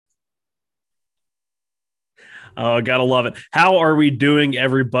Gotta love it. How are we doing,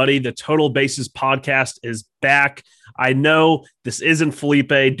 everybody? The Total Bases podcast is back. I know this isn't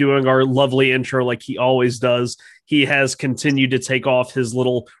Felipe doing our lovely intro like he always does. He has continued to take off his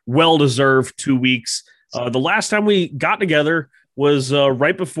little well-deserved 2 weeks. The last time we got together was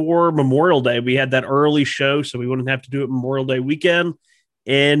right before Memorial Day. We had that early show, so we wouldn't have to do it Memorial Day weekend.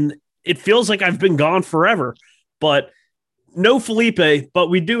 And it feels like I've been gone forever. But no Felipe, but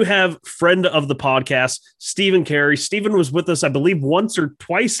we do have friend of the podcast, Stephen Carey. Stephen was with us, I believe, once or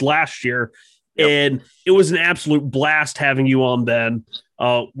twice last year, and it was an absolute blast having you on then.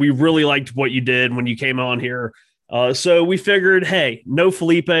 We really liked what you did when you came on here. So we figured, hey, no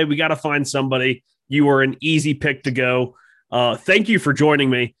Felipe, we got to find somebody. You were an easy pick to go. Thank you for joining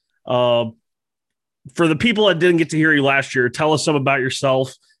me. For the people that didn't get to hear you last year, tell us some about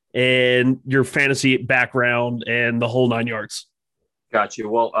yourself and your fantasy background and the whole 9 yards. Got you.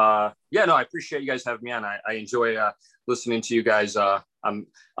 Well, I appreciate you guys having me on. I enjoy listening to you guys.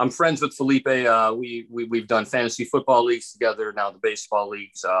 I'm friends with Felipe. We've done fantasy football leagues together, now the baseball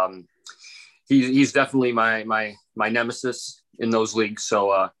leagues. He's definitely my nemesis in those leagues.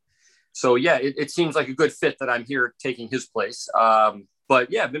 It seems like a good fit that I'm here taking his place. I've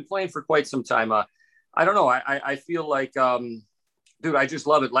been playing for quite some time. I don't know. I feel like, dude, I just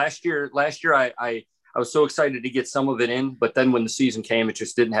love it. Last year, I was so excited to get some of it in, but then when the season came, it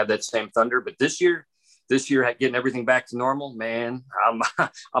just didn't have that same thunder. But this year, getting everything back to normal, man,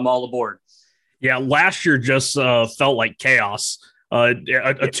 I'm all aboard. Yeah, last year just felt like chaos. A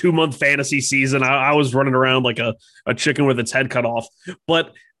 2-month fantasy season. I was running around like a chicken with its head cut off.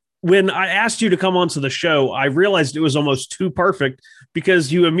 But when I asked you to come onto the show, I realized it was almost too perfect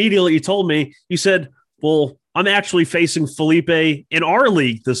because you immediately told me, you said, well, I'm actually facing Felipe in our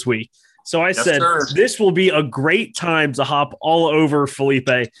league this week. So I said, this will be a great time to hop all over Felipe.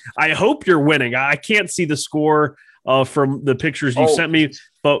 I hope you're winning. I can't see the score from the pictures you sent me,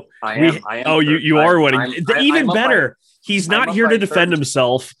 but I am. You are winning. Even better, he's not here to defend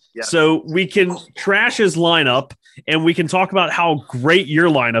himself. Yes. So we can trash his lineup and we can talk about how great your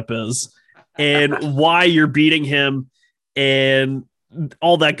lineup is and why you're beating him and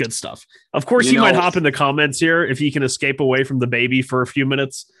all that good stuff. Of course, he might hop in the comments here if he can escape away from the baby for a few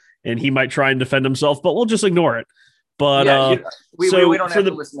minutes, and he might try and defend himself, but we'll just ignore it. But we don't have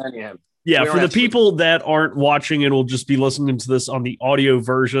to listen to any of him. Yeah, for the people that aren't watching and will just be listening to this on the audio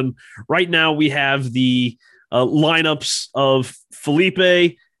version, right now we have the lineups of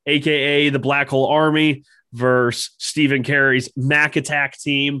Felipe, a.k.a. the Black Hole Army, versus Stephen Carey's Mac Attack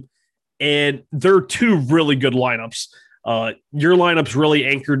team, and they're two really good lineups. Your lineup's really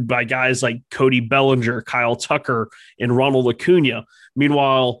anchored by guys like Cody Bellinger, Kyle Tucker, and Ronald Acuna.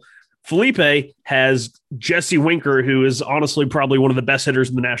 Meanwhile, Felipe has Jesse Winker, who is honestly probably one of the best hitters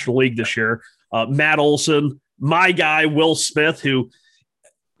in the National League this year. Matt Olson, my guy, Will Smith, who,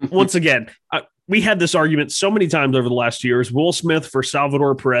 once again, we had this argument so many times over the last years, Will Smith for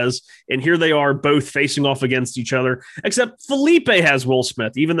Salvador Perez, and here they are both facing off against each other, except Felipe has Will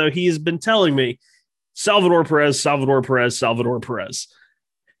Smith, even though he has been telling me Salvador Perez, Salvador Perez, Salvador Perez.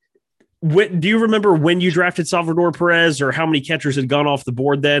 Do you remember when you drafted Salvador Perez or how many catchers had gone off the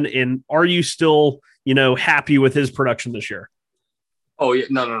board then? And are you still, happy with his production this year? Oh, yeah.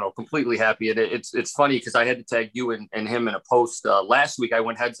 No. Completely happy. It's funny because I had to tag you and him in a post. Last week, I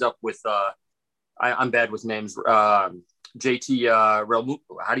went heads up with, I'm bad with names, JT Real,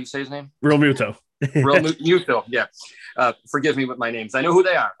 how do you say his name? Real Muto. Real Muto, yeah. Forgive me with my names. I know who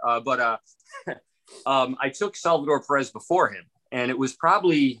they are, but I took Salvador Perez before him, and it was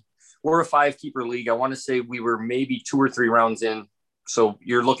probably – we're a 5-keeper league. I want to say we were maybe 2 or 3 rounds in. So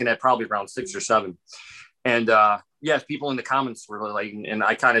you're looking at probably around 6 or 7. And people in the comments were like, and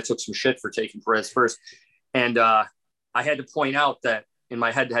I kind of took some shit for taking Perez first. And I had to point out that in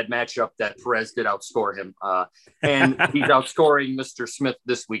my head-to-head matchup that Perez did outscore him. And he's outscoring Mr. Smith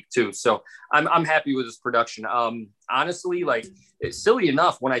this week too. So I'm happy with his production. Honestly, like, it's silly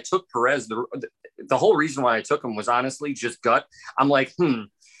enough, when I took Perez, the whole reason why I took him was honestly just gut. I'm like,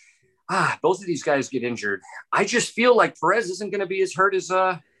 both of these guys get injured. I just feel like Perez isn't going to be as hurt as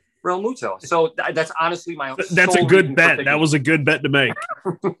Real Muto. So that's honestly my. That's a good bet. That was a good bet to make.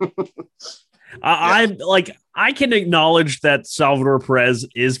 I can acknowledge that Salvador Perez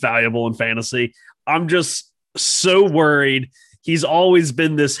is valuable in fantasy. I'm just so worried. He's always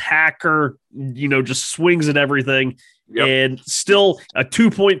been this hacker, just swings at everything. Yep. And still a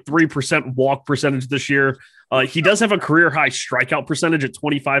 2.3% walk percentage this year. He does have a career high strikeout percentage at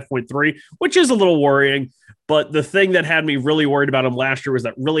 25.3, which is a little worrying. But the thing that had me really worried about him last year was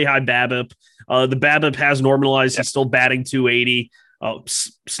that really high BABIP. The BABIP has normalized. He's still batting 280.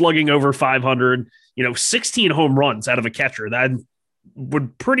 slugging over 500, 16 home runs out of a catcher. That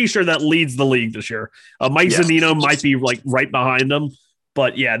would pretty sure that leads the league this year. Mike Zunino might be like right behind him,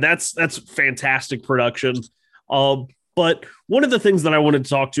 but yeah, that's fantastic production. But one of the things that I wanted to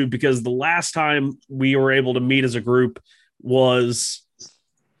talk to, because the last time we were able to meet as a group was,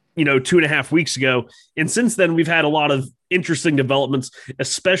 2.5 weeks ago. And since then, we've had a lot of interesting developments,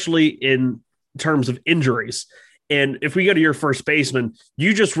 especially in terms of injuries. And if we go to your first baseman,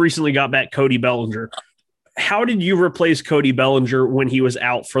 you just recently got back Cody Bellinger. How did you replace Cody Bellinger when he was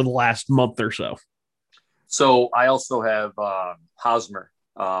out for the last month or so? So I also have Hosmer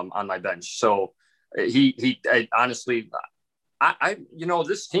on my bench. So I honestly,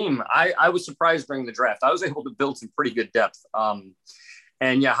 this team, I was surprised during the draft. I was able to build some pretty good depth.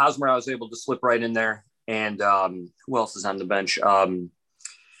 And yeah, Hosmer, I was able to slip right in there. And who else is on the bench? And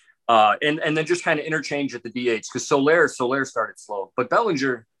then just kind of interchange at the DH, because Soler started slow, but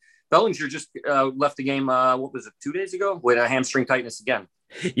Bellinger just left the game. What was it, 2 days ago, with a hamstring tightness again?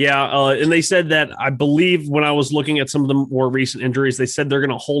 Yeah, and they said that, I believe when I was looking at some of the more recent injuries, they said they're going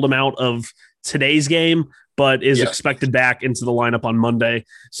to hold him out of today's game, but is expected back into the lineup on Monday.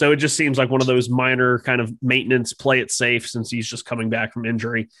 So it just seems like one of those minor kind of maintenance, play it safe since he's just coming back from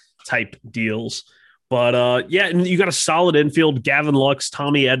injury type deals. But and you got a solid infield: Gavin Lux,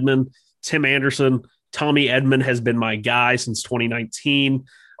 Tommy Edman, Tim Anderson. Tommy Edman has been my guy since 2019.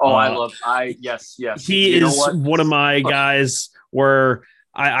 Yes. He is one of my guys where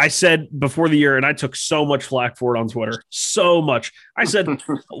I said before the year, and I took so much flack for it on Twitter, so much. I said,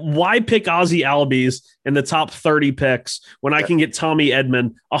 why pick Ozzie Albies in the top 30 picks when I can get Tommy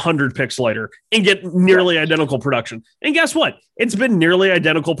Edman 100 picks later and get nearly identical production? And guess what? It's been nearly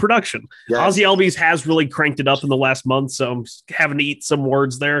identical production. Yes. Ozzie Albies has really cranked it up in the last month, so I'm having to eat some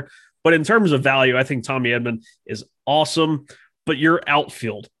words there. But in terms of value, I think Tommy Edman is awesome, but your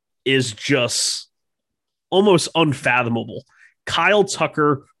outfield is just almost unfathomable. Kyle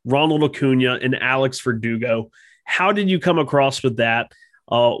Tucker, Ronald Acuna, and Alex Verdugo. How did you come across with that?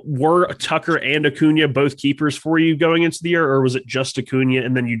 Were Tucker and Acuna both keepers for you going into the year, or was it just Acuna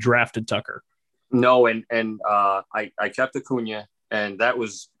and then you drafted Tucker? No, and I kept Acuna, and that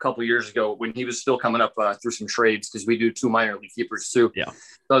was a couple of years ago when he was still coming up through some trades, because we do 2 minor league keepers too. Yeah,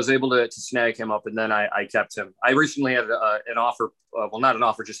 so I was able to snag him up, and then I kept him. I recently had an offer. Not an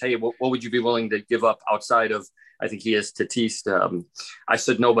offer, just, hey, what would you be willing to give up outside of, I think he is Tatis. I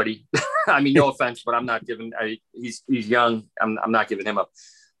said nobody. I mean, no offense, but I'm not giving. He's young. I'm not giving him up.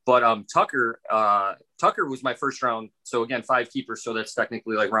 But Tucker was my first round. So again, 5 keepers. So that's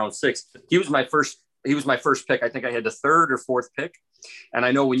technically like round 6. He was my first pick. I think I had the 3rd or 4th pick. And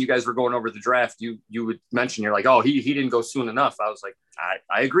I know when you guys were going over the draft, you would mention, you're like, oh, he didn't go soon enough. I was like,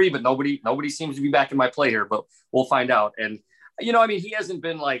 I agree, but nobody seems to be back in my play here. But we'll find out. And I mean, he hasn't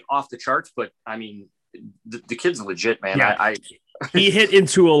been like off the charts, but I mean, the kid's legit, man. Yeah. He hit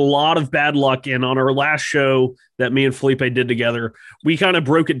into a lot of bad luck. And on our last show that me and Felipe did together, we kind of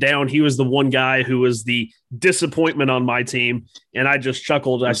broke it down. He was the one guy who was the disappointment on my team. And I just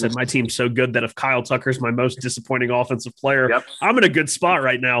chuckled. I said, my team's so good that if Kyle Tucker's my most disappointing offensive player, I'm in a good spot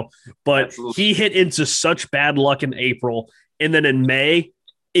right now. But Absolutely. He hit into such bad luck in April. And then in May,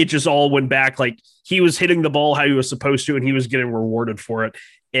 it just all went back. Like, he was hitting the ball how he was supposed to, and he was getting rewarded for it.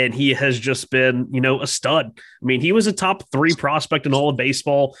 And he has just been, a stud. I mean, he was a top 3 prospect in all of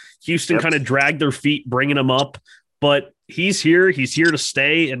baseball. Houston kind of dragged their feet bringing him up, but he's here. He's here to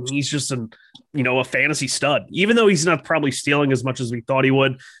stay, and he's just a fantasy stud. Even though he's not probably stealing as much as we thought he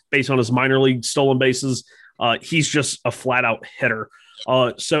would based on his minor league stolen bases, he's just a flat-out hitter.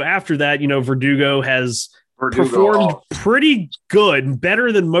 So after that, Verdugo has performed pretty good,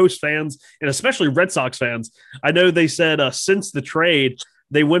 better than most fans, and especially Red Sox fans. I know they said since the trade,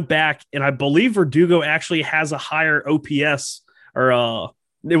 they went back, and I believe Verdugo actually has a higher OPS, or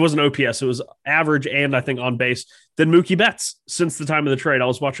it wasn't OPS, it was average and I think on base, than Mookie Betts since the time of the trade. I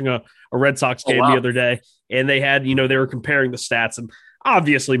was watching a Red Sox game the other day, and they had, they were comparing the stats, and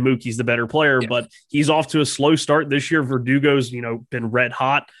obviously Mookie's the better player, but he's off to a slow start this year. Verdugo's, been red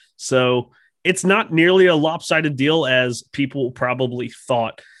hot. So it's not nearly a lopsided deal as people probably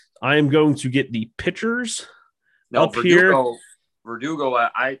thought. I am going to get the pitchers up here. Verdugo,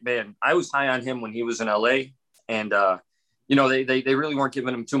 I was high on him when he was in LA, and they really weren't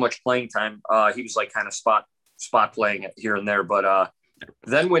giving him too much playing time. He was like kind of spot playing it here and there, but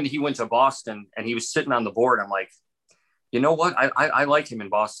then when he went to Boston and he was sitting on the board, I'm like, you know what? I like him in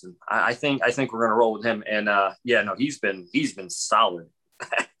Boston. I think we're gonna roll with him. And he's been solid.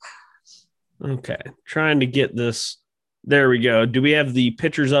 Okay, trying to get this. There we go. Do we have the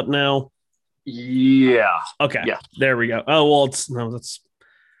pitchers up now? Yeah. Okay. Yeah. There we go. Oh, well, that's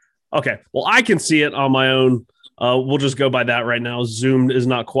okay. Well, I can see it on my own. We'll just go by that right now. Zoom is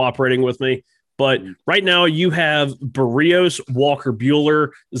not cooperating with me. But right now you have Barrios, Walker Bueller,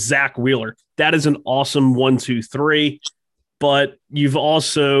 Zach Wheeler. That is an awesome 1-2-3. But you've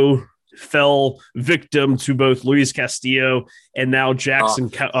also fell victim to both Luis Castillo and now Jackson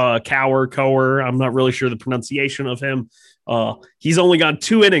Cower. I'm not really sure the pronunciation of him. He's only got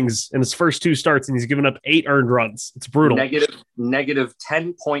 2 innings in his first 2 starts, and he's given up 8 earned runs. It's brutal. Negative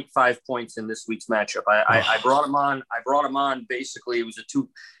 10.5 points in this week's matchup. I brought him on. Basically, it was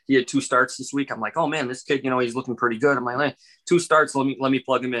he had 2 starts this week. I'm like, oh man, this kid, he's looking pretty good. I'm like, 2 starts. Let me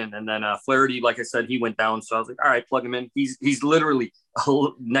plug him in. And then Flaherty, like I said, he went down. So I was like, all right, plug him in. He's literally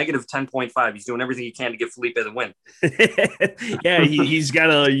negative 10.5. He's doing everything he can to get Felipe the win. Yeah, he's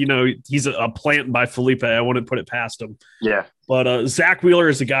got he's a plant by Felipe. I wouldn't put it past him. Yeah. But Zach Wheeler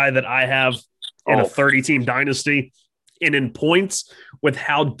is a guy that I have in a 30-team dynasty. And in points, with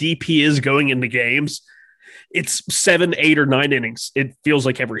how deep he is going into games, it's 7, 8, or 9 innings. It feels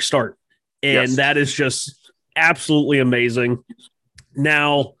like every start. And that is just absolutely amazing.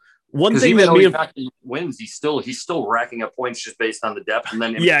 Now, one thing that he wins, he's still racking up points just based on the depth. And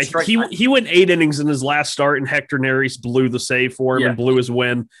then he went 8 innings in his last start, and Hector Neris blew the save for him and blew his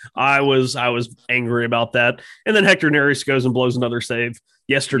win. I was angry about that. And then Hector Neris goes and blows another save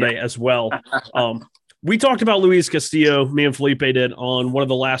yesterday as well. We talked about Luis Castillo, me and Felipe did, on one of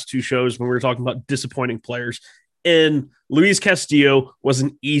the last 2 shows when we were talking about disappointing players. And Luis Castillo was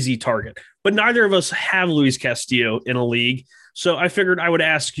an easy target. But neither of us have Luis Castillo in a league. So I figured I would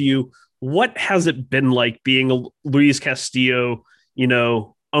ask you, what has it been like being a Luis Castillo,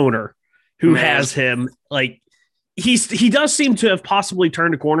 owner who has him? Like, he does seem to have possibly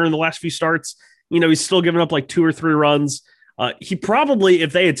turned a corner in the last few starts. He's still giving up like 2 or 3 runs. He probably,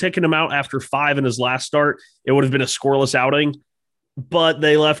 if they had taken him out after 5 in his last start, it would have been a scoreless outing. But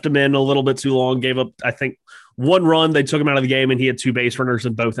they left him in a little bit too long, gave up, I think, 1 run. They took him out of the game, and he had 2 base runners,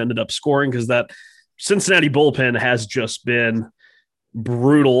 and both ended up scoring because that Cincinnati bullpen has just been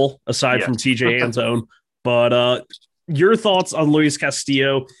brutal, aside from TJ Anzone. But your thoughts on Luis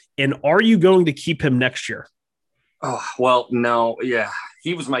Castillo, and are you going to keep him next year? Oh, well, no. Yeah,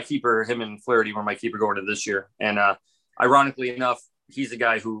 he was my keeper. Him and Flaherty were my keeper going to this year. And ironically enough, he's a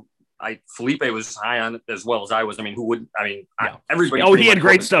guy who Felipe was high on as well as I was. I mean, who wouldn't? I mean, everybody. Oh, he had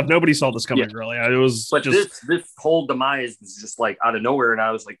great stuff. Nobody saw this coming, really. It was, but just this whole demise was just like out of nowhere. And I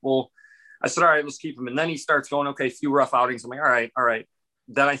was like, well, I said, all right, let's keep him. And then he starts going, okay, a few rough outings. I'm like, all right.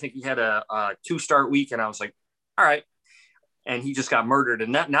 Then I think he had a 2-start week, and I was like, all right. And he just got murdered.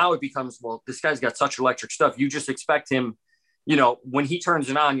 And that now it becomes, well, this guy's got such electric stuff. You just expect him. When he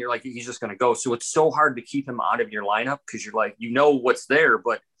turns it on, you're like, he's just going to go. So it's so hard to keep him out of your lineup because you're like, what's there.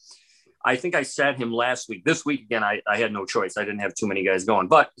 But I think I sat him last week. This week, again, I had no choice. I didn't have too many guys going,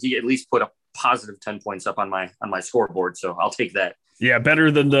 but he at least put a positive 10 points up on my scoreboard. So I'll take that. Yeah, better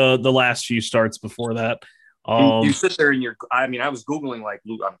than the last few starts before that. You sit there and I was Googling, like,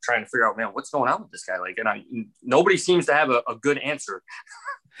 I'm trying to figure out, man, what's going on with this guy? Like, and nobody seems to have a good answer.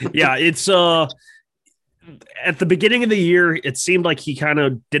 Yeah, it's at the beginning of the year, it seemed like he kind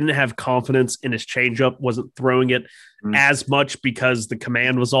of didn't have confidence in his changeup, wasn't throwing it as much because the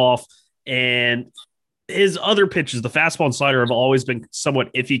command was off. And his other pitches, the fastball and slider, have always been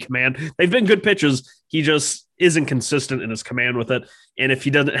somewhat iffy command. They've been good pitches. He just isn't consistent in his command with it. And if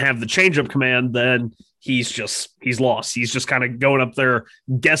he doesn't have the changeup command, then he's lost. He's just kind of going up there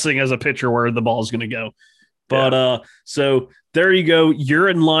guessing as a pitcher where the ball is going to go. But so there you go. You're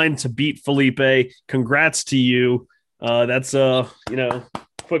in line to beat Felipe. Congrats to you. That's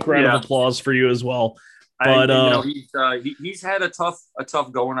quick round of applause for you as well. But he's had a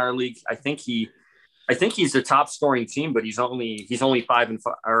tough go in our league. I think he's the top scoring team, but he's only 5-5,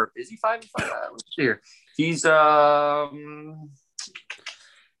 or is he 5-5? Let's see here. He's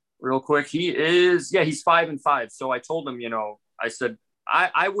real quick. He's 5-5. So I told him, I said,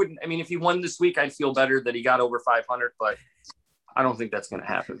 I wouldn't, if he won this week, I'd feel better that he got over 500, but I don't think that's going to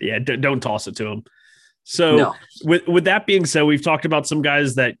happen. Yeah. Don't toss it to him. So no. with that being said, we've talked about some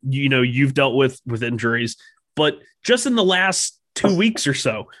guys that, you've dealt with injuries, but just in the last 2 weeks or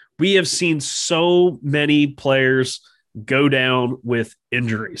so, we have seen so many players go down with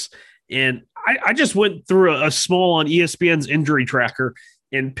injuries. And I just went through a small on ESPN's injury tracker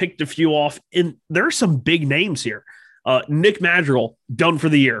and picked a few off. And there are some big names here. Nick Madrigal, done for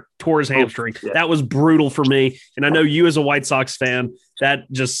the year, tore his hamstring. Yeah. That was brutal for me. And I know you as a White Sox fan,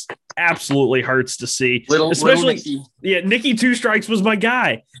 that just absolutely hurts to see. Especially, Nicky Two Strikes was my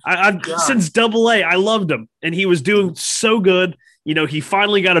guy. Since Double-A, I loved him. And he was doing so good. He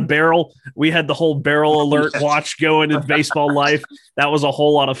finally got a barrel. We had the whole barrel alert watch going in baseball life. That was a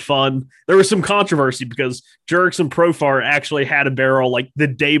whole lot of fun. There was some controversy because Jurickson Profar actually had a barrel like the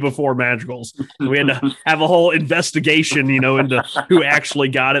day before Madrigals. We had to have a whole investigation, into who actually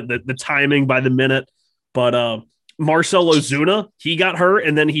got it, the timing by the minute. But Marcell Ozuna, he got hurt,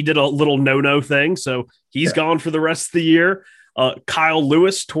 and then he did a little no-no thing, so he's gone for the rest of the year. Kyle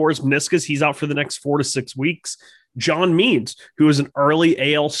Lewis tore his meniscus. He's out for the next 4 to 6 weeks. John Means, who is an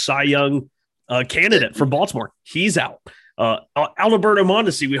early AL Cy Young candidate for Baltimore, he's out. Alberto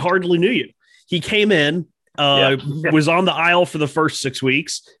Mondesi, we hardly knew you. He came in, was on the IL for the first 6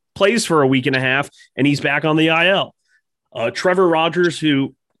 weeks, plays for a week and a half, and he's back on the IL. Trevor Rogers,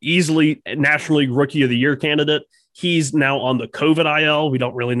 who easily National League Rookie of the Year candidate, he's now on the COVID IL. We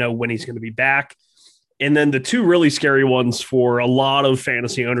don't really know when he's going to be back. And then the two really scary ones for a lot of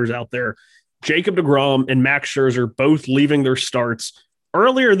fantasy owners out there, Jacob deGrom and Max Scherzer, both leaving their starts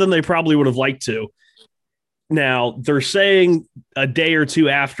earlier than they probably would have liked to. Now, they're saying a day or two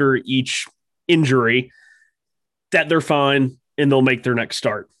after each injury that they're fine and they'll make their next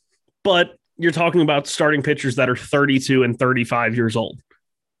start. But you're talking about starting pitchers that are 32 and 35 years old.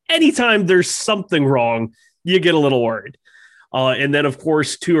 Anytime there's something wrong, you get a little worried. And then, of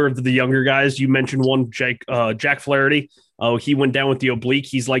course, two of the younger guys. You mentioned one, Jack Flaherty. He went down with the oblique.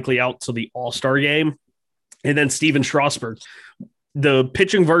 He's likely out to the All-Star game. And then Steven Strasburg, the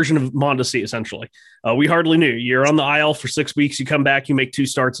pitching version of Mondesi, essentially. We hardly knew. You're on the IL for 6 weeks. You come back, you make 2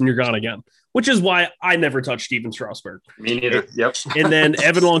 starts, and you're gone again, which is why I never touched Steven Strasburg. Me neither. Yep. And then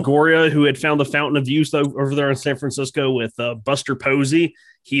Evan Longoria, who had found the fountain of youth over there in San Francisco with Buster Posey.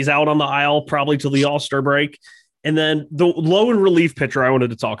 He's out on the IL probably till the All-Star break. And then the low and relief pitcher I wanted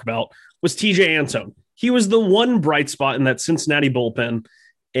to talk about was TJ Antone. He was the one bright spot in that Cincinnati bullpen,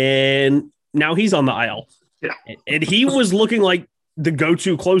 and now he's on the IL. Yeah. And he was looking like the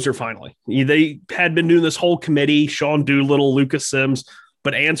go-to closer finally. They had been doing this whole committee, Sean Doolittle, Lucas Sims,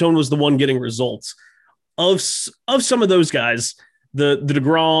 but Antone was the one getting results. Of some of those guys, the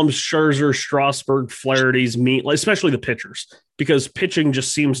DeGroms, Scherzer, Strasburg, Flaherty's, especially the pitchers, because pitching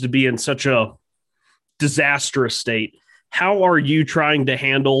just seems to be in such a disastrous state. How are you trying to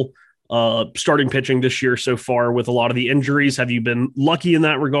handle starting pitching this year so far with a lot of the injuries? Have you been lucky in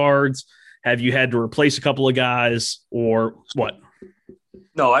that regards? Have you had to replace a couple of guys or what?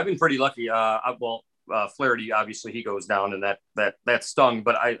 No, I've been pretty lucky. Flaherty, obviously he goes down and that stung,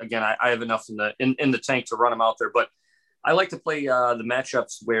 but I have enough in the tank to run him out there. But I like to play the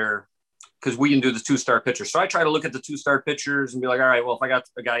matchups because we can do the 2-star pitchers. So I try to look at the 2-star pitchers and be like, all right, well, if I got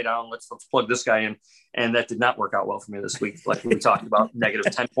a guy down, let's plug this guy in. And that did not work out well for me this week. Like we talked about, negative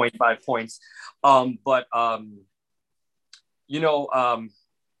 10.5 points.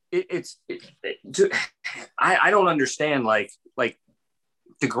 I don't understand like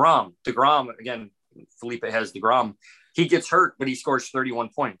DeGrom again, Felipe has DeGrom. He gets hurt, but he scores 31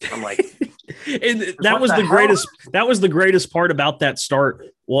 points. I'm like, and that was the greatest part about that start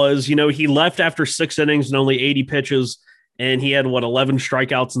was, he left after 6 innings and only 80 pitches, and he had 11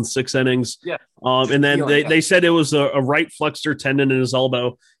 strikeouts in 6 innings. Yeah. And then they said it was a right flexor tendon in his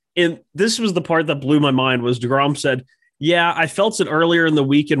elbow. And this was the part that blew my mind was DeGrom said, yeah, I felt it earlier in the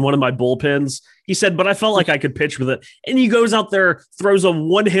week in one of my bullpens. He said, but I felt like I could pitch with it. And he goes out there, throws a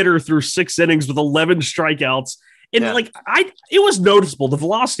 1-hitter through 6 innings with 11 strikeouts. And it was noticeable. The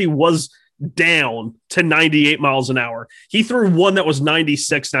velocity was down to 98 miles an hour. He threw one that was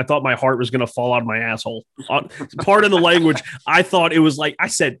 96, and I thought my heart was going to fall out of my asshole. Pardon the language. I thought it was like, I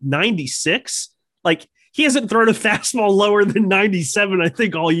said 96? Like, he hasn't thrown a fastball lower than 97, I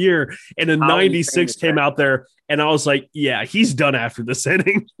think, all year. And a 96 came out there, and I was like, yeah, he's done after this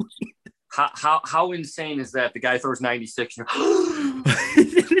inning. How insane is that? The guy throws 96.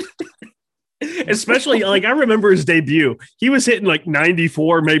 Especially, I remember his debut. He was hitting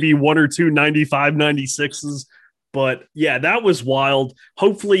 94, maybe 1 or 2 95, 96s. But, yeah, that was wild.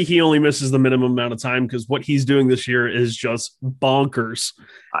 Hopefully he only misses the minimum amount of time because what he's doing this year is just bonkers.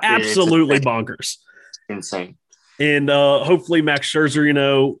 Absolutely bonkers. Insane. And hopefully Max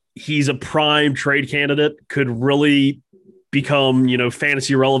Scherzer, he's a prime trade candidate, could really become,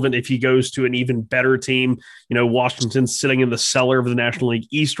 fantasy relevant if he goes to an even better team. Washington's sitting in the cellar of the National League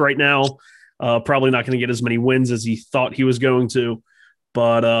East right now. Probably not going to get as many wins as he thought he was going to.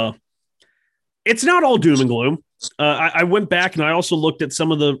 But it's not all doom and gloom. I went back and I also looked at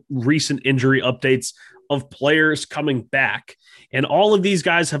some of the recent injury updates of players coming back. And all of these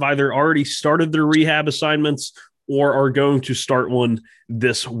guys have either already started their rehab assignments or are going to start one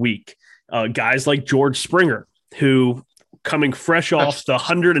this week. Guys like George Springer, who coming fresh off the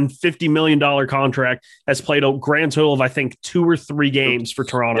 $150 million contract, has played a grand total of, I think, 2 or 3 games for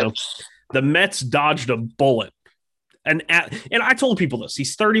Toronto. Yep. The Mets dodged a bullet. And I told people this.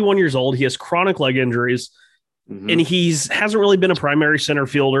 He's 31 years old. He has chronic leg injuries, and hasn't really been a primary center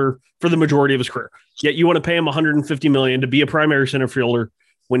fielder for the majority of his career. Yet you want to pay him $150 million to be a primary center fielder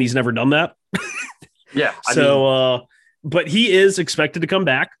when he's never done that. Yeah. But he is expected to come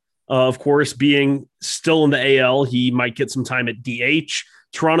back. Of course, being still in the AL, he might get some time at DH.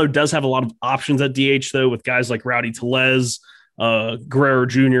 Toronto does have a lot of options at DH, though, with guys like Rowdy Tellez, Guerrero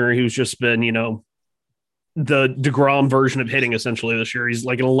Jr., who's just been, the DeGrom version of hitting essentially this year. He's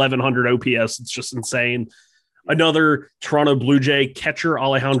like an 1100 OPS. It's just insane. Another Toronto Blue Jay catcher,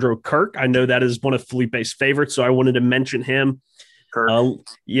 Alejandro Kirk. I know that is one of Felipe's favorites, so I wanted to mention him. Kirk.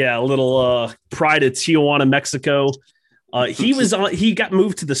 A little pride of Tijuana, Mexico. He got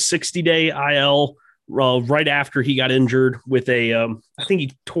moved to the 60-day IL right after he got injured with I think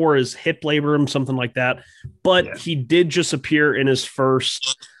he tore his hip labrum, something like that. But he did just appear in his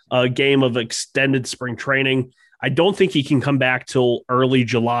first game of extended spring training. I don't think he can come back till early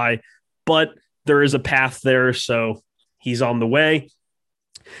July, but there is a path there, so he's on the way,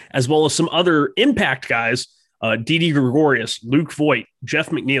 as well as some other impact guys, Didi Gregorius, Luke Voit, Jeff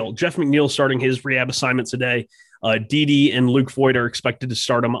McNeil. Jeff McNeil starting his rehab assignment today. Didi and Luke Voit are expected to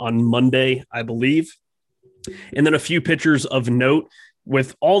start him on Monday, I believe. And then a few pitchers of note.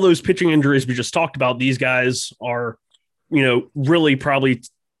 With all those pitching injuries we just talked about, these guys are, really probably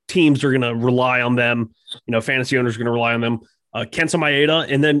teams are going to rely on them. Fantasy owners are going to rely on them. Kenta Maeda,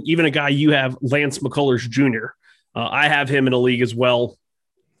 and then even a guy you have, Lance McCullers Jr. I have him in a league as well,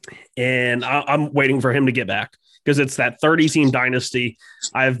 and I'm waiting for him to get back because it's that 30-team dynasty.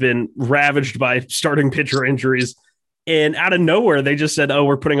 I've been ravaged by starting pitcher injuries, and out of nowhere, they just said, "Oh,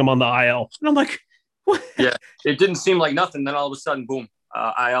 we're putting him on the IL," and I'm like, "What?" Yeah, it didn't seem like nothing. Then all of a sudden, boom.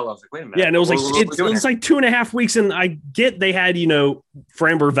 IL. I was like, wait a minute. Yeah, and it was it's like 2.5 weeks, and I get they had,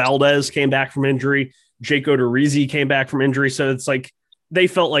 Framber Valdez came back from injury, Jake Odorizzi came back from injury, so it's like they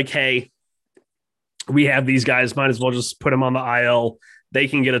felt like, hey, we have these guys, might as well just put them on the IL. They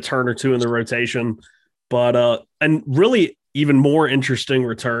can get a turn or two in the rotation. But and really even more interesting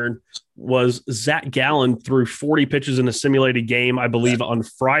return was Zach Gallen threw 40 pitches in a simulated game, I believe, on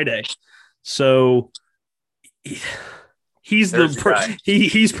Friday. So he's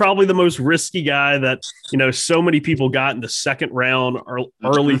he's probably the most risky guy that, so many people got in the second round or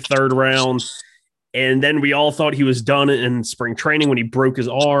early third round. And then we all thought he was done in spring training when he broke his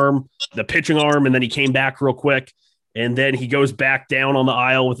arm, the pitching arm, and then he came back real quick. And then he goes back down on the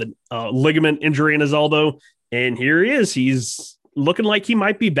aisle with a ligament injury in his elbow. And here he is. He's looking like he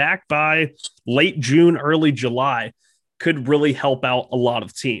might be back by late June, early July. Could really help out a lot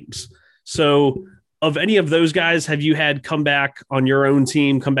of teams. So of any of those guys, have you had come back on your own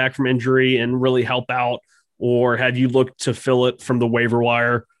team, come back from injury and really help out? Or have you looked to fill it from the waiver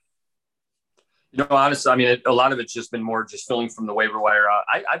wire? Honestly, a lot of it's just been more just filling from the waiver wire.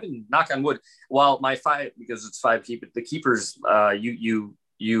 I've been, knock on wood, while my 5, because it's 5 the keepers, I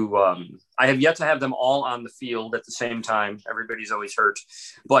have yet to have them all on the field at the same time. Everybody's always hurt,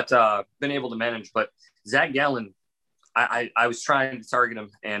 but been able to manage. But Zach Gallen, I was trying to target him,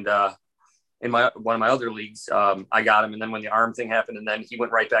 and in one of my other leagues, I got him. And then when the arm thing happened, and then he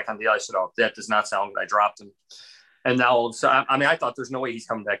went right back on the ice. I said, "Oh, that does not sound good." I dropped him. And now, I thought there's no way he's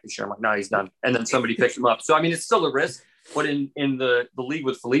coming back this year. I'm like, no, he's done. And then somebody picked him up. So, it's still a risk. But in the league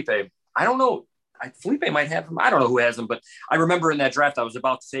with Felipe, I don't know. Felipe might have him. I don't know who has him. But I remember in that draft, I was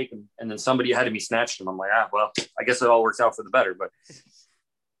about to take him. And then somebody ahead of me snatched him. I'm like, well, I guess it all works out for the better. But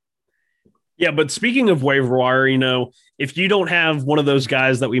yeah, but speaking of waiver wire, if you don't have one of those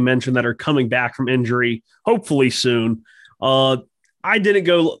guys that we mentioned that are coming back from injury, hopefully soon, I didn't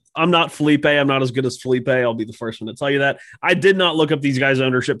go. I'm not Felipe. I'm not as good as Felipe. I'll be the first one to tell you that. I did not look up these guys'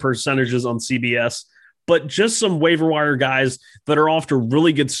 ownership percentages on CBS, but just some waiver wire guys that are off to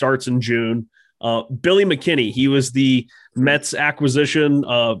really good starts in June. Billy McKinney, he was the Mets acquisition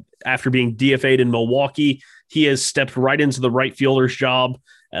after being DFA'd in Milwaukee. He has stepped right into the right fielder's job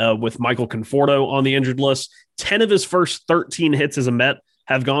with Michael Conforto on the injured list. 10 of his first 13 hits as a Met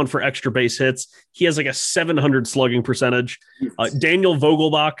have gone for extra base hits. He has like a 700 slugging percentage. Daniel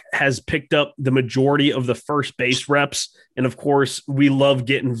Vogelbach has picked up the majority of the first base reps. And of course, we love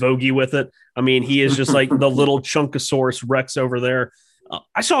getting Vogie with it. He is just like the little Chunkosaurus Rex over there.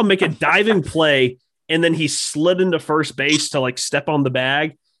 I saw him make a diving play, and then he slid into first base to step on the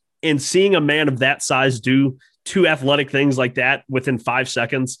bag. And seeing a man of that size do two athletic things like that within 5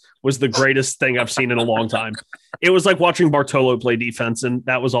 seconds was the greatest thing I've seen in a long time. It was like watching Bartolo play defense, and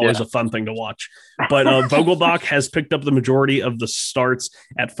that was always a fun thing to watch. But Vogelbach has picked up the majority of the starts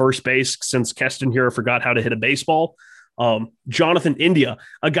at first base since Keston Hiura forgot how to hit a baseball. Jonathan India,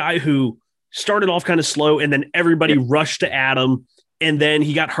 a guy who started off kind of slow, and then everybody rushed to Adam, and then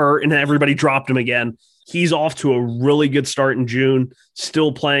he got hurt, and then everybody dropped him again. He's off to a really good start in June,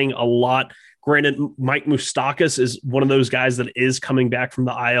 still playing a lot. Granted, Mike Moustakas is one of those guys that is coming back from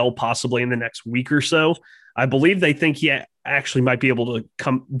the IL possibly in the next week or so. I believe they think he actually might be able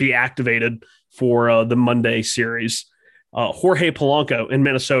to be activated for the Monday series. Jorge Polanco in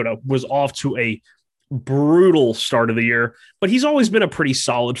Minnesota was off to a brutal start of the year, but he's always been a pretty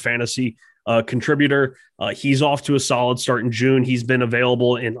solid fantasy contributor. He's off to a solid start in June. He's been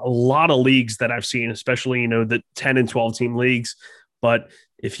available in a lot of leagues that I've seen, especially, the 10 and 12 team leagues. But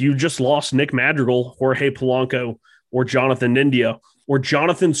if you just lost Nick Madrigal, Jorge Polanco, or Jonathan India, or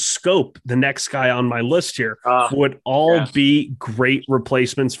Jonathan Scope, the next guy on my list here, would all be great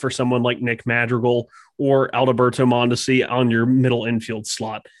replacements for someone like Nick Madrigal or Alberto Mondesi on your middle infield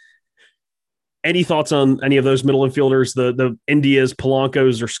slot. Any thoughts on any of those middle infielders, the Indias,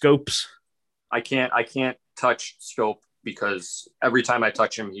 Polancos, or Scopes? I can't touch Scope because every time I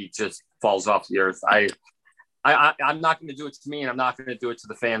touch him, he just falls off the earth. I'm not going to do it to me, and I'm not going to do it to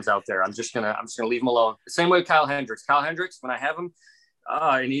the fans out there. I'm just gonna leave him alone. The same way with Kyle Hendricks. Kyle Hendricks, when I have him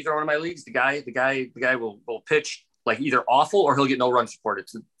in either one of my leagues, the guy will pitch like either awful or he'll get no run support.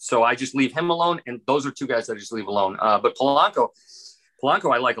 So I just leave him alone, and those are two guys that I just leave alone. But Polanco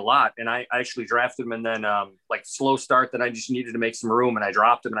I like a lot, and I actually drafted him, and then like slow start that I just needed to make some room, and I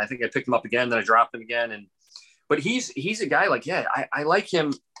dropped him, and I think I picked him up again, then I dropped him again, but he's a guy like I like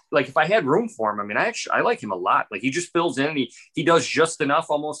him. Like if I had room for him, I mean, I like him a lot. Like he just fills in. He does just enough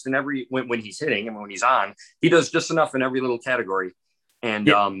almost in every when he's hitting and when he's on. He does just enough in every little category.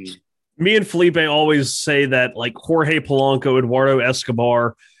 And me and Felipe always say that like Jorge Polanco, Eduardo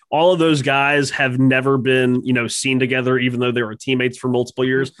Escobar, all of those guys have never been seen together, even though they were teammates for multiple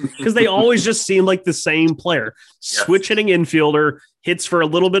years, because they always just seem like the same player. Yes. Switch hitting infielder, hits for a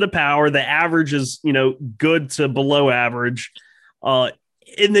little bit of power. The average is good to below average.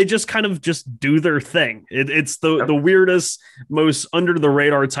 And they just kind of just do their thing. It's the weirdest, most under the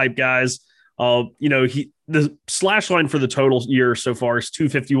radar type guys. The slash line for the total year so far is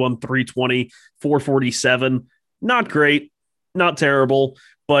 251, 320, 447. Not great, not terrible,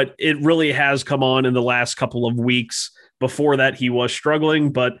 but it really has come on in the last couple of weeks. Before that, he was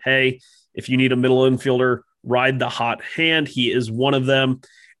struggling, but hey, if you need a middle infielder, ride the hot hand. He is one of them.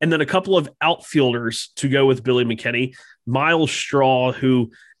 And then a couple of outfielders to go with Billy McKinney. Miles Straw,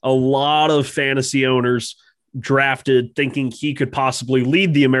 who a lot of fantasy owners drafted thinking he could possibly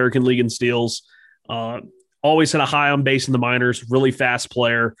lead the American League in steals. Always had a high on base in the minors, really fast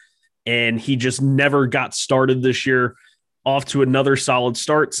player, and he just never got started this year. Off to another solid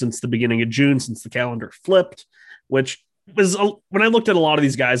start since the beginning of June, since the calendar flipped, which was when I looked at a lot of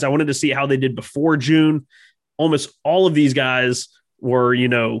these guys, I wanted to see how they did before June. Almost all of these guys were,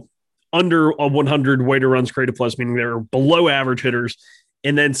 under a 100 weighted runs created plus, meaning they're below average hitters.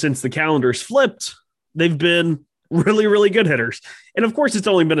 And then since the calendar's flipped, they've been really, really good hitters. And of course, it's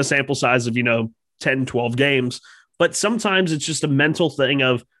only been a sample size of, 10, 12 games. But sometimes it's just a mental thing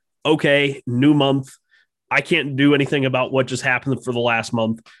of, okay, new month. I can't do anything about what just happened for the last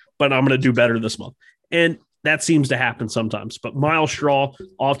month, but I'm going to do better this month. And that seems to happen sometimes. But Miles Straw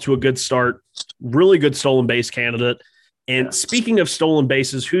off to a good start, really good stolen base candidate. And speaking of stolen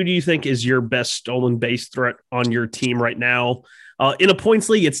bases, who do you think is your best stolen base threat on your team right now? In a points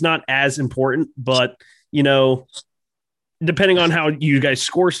league, it's not as important, but, depending on how you guys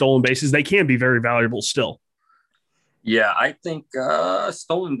score stolen bases, they can be very valuable still. Yeah, I think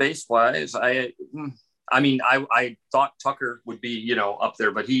stolen base wise, I thought Tucker would be, up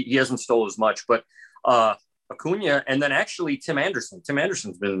there, but he hasn't stole as much. But Acuna, and then actually Tim Anderson. Tim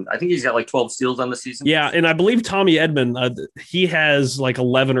Anderson's been, I think he's got like 12 steals on the season. Yeah, and I believe Tommy Edman, he has like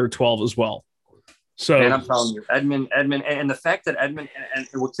 11 or 12 as well. So, and I'm telling you, Edman, and the fact that Edman, and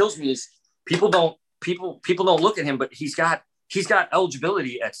what kills me is people don't look at him, but he's got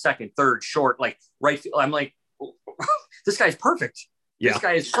eligibility at second, third, short, like right field. I'm like, this guy's perfect. Yeah. This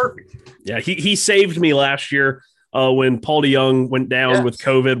guy is perfect. Yeah, he saved me last year. When Paul DeYoung went down with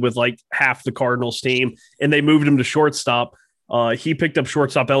COVID with like half the Cardinals team and they moved him to shortstop. He picked up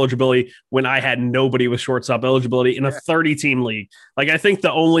shortstop eligibility when I had nobody with shortstop eligibility in a 30-team league. Like I think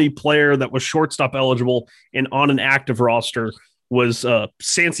the only player that was shortstop eligible and on an active roster was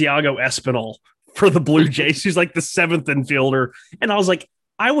Santiago Espinal for the Blue Jays. He's like the 7th infielder. And I was like,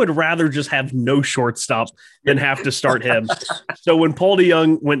 I would rather just have no shortstop than have to start him. So when Paul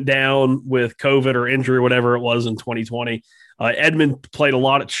DeJong went down with COVID or injury, or whatever it was in 2020, Edman played a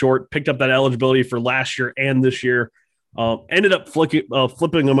lot at short, picked up that eligibility for last year and this year. Ended up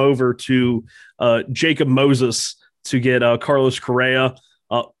flipping him over to Jacob Moses to get Carlos Correa.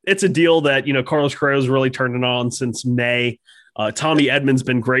 It's a deal that, Carlos Correa's really turned it on since May. Tommy Edman's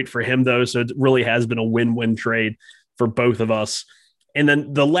been great for him, though, so it really has been a win-win trade for both of us. And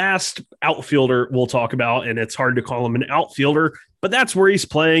then the last outfielder we'll talk about, and it's hard to call him an outfielder, but that's where he's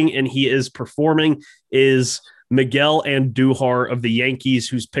playing and he is performing, is Miguel Andujar of the Yankees,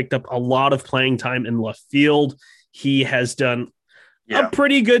 who's picked up a lot of playing time in left field. He has done a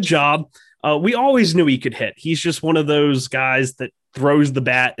pretty good job. We always knew he could hit. He's just one of those guys that throws the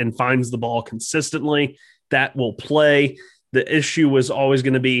bat and finds the ball consistently. That will play. The issue was always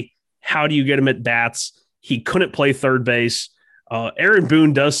going to be, how do you get him at bats? He couldn't play third base. Aaron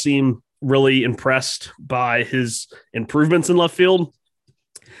Boone does seem really impressed by his improvements in left field.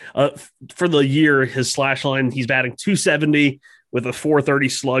 For the year, his slash line, he's batting .270 with a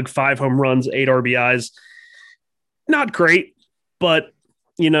 .430 slug, 5 home runs, 8 RBIs. Not great, but,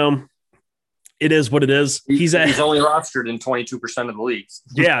 it is what it is. He's only rostered in 22% of the leagues.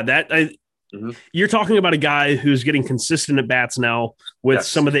 Yeah, you're talking about a guy who's getting consistent at bats now with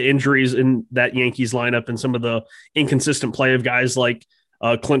some of the injuries in that Yankees lineup and some of the inconsistent play of guys like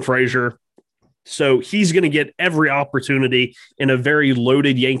Clint Frazier. So he's going to get every opportunity in a very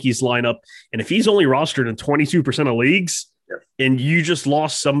loaded Yankees lineup. And if he's only rostered in 22% of leagues and you just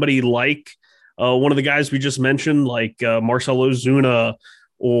lost somebody like one of the guys we just mentioned, like Marcell Ozuna,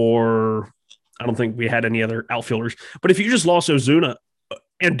 or I don't think we had any other outfielders, but if you just lost Ozuna,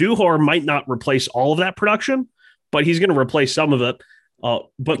 Andujar might not replace all of that production, but he's going to replace some of it.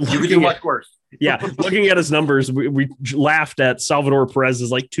 But you could do much worse. Looking at his numbers, we laughed at Salvador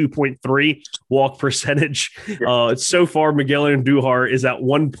Perez's like 2.3 walk percentage. So far, Miguel Andujar is at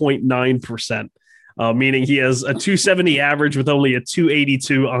 1.9%, meaning he has a 270 average with only a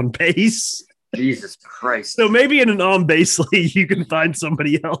 282 on base. Jesus Christ. So maybe in an on-base league, you can find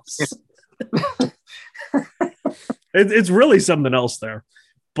somebody else. It's really something else there.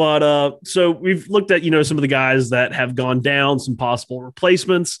 But so we've looked at, some of the guys that have gone down, some possible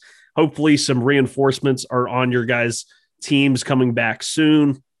replacements. Hopefully some reinforcements are on your guys' teams coming back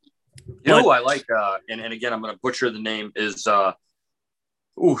soon. I like, and again, I'm going to butcher the name, is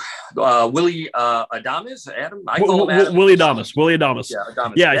Willy Adames? Adam? I call him Adam. Willy Adames. Willy Adames. Yeah,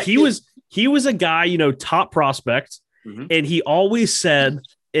 Adames. Yeah, he was a guy, top prospect, and he always said,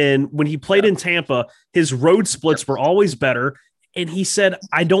 and when he played in Tampa, his road splits were always better. And he said,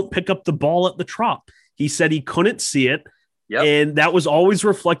 I don't pick up the ball at the Trop. He said he couldn't see it. And that was always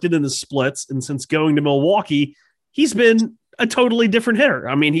reflected in the splits. And since going to Milwaukee, he's been a totally different hitter.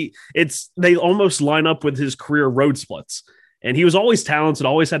 I mean, they almost line up with his career road splits. And he was always talented,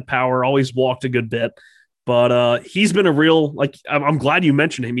 always had power, always walked a good bit. But he's been a real, I'm glad you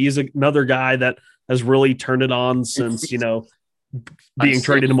mentioned him. He's another guy that has really turned it on since, being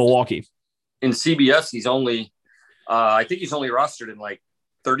traded to Milwaukee. In CBS, he's only, I think he's only rostered in like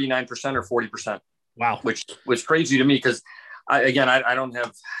 39% or 40%. Wow. Which was crazy to me because I don't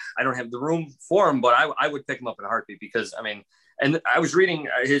have the room for him, but I would pick him up in a heartbeat because and I was reading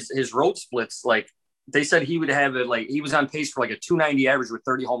his road splits. Like they said he would have it, like he was on pace for like a 290 average with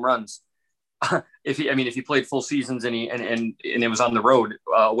 30 home runs. if he played full seasons and it was on the road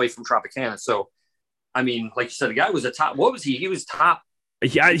away from Tropicana. So, like you said, the guy was a top. What was he? He was top.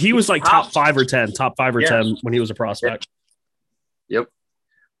 Yeah, he was like top 5 or 10 when he was a prospect. Yep.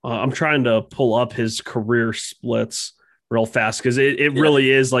 I'm trying to pull up his career splits real fast because it really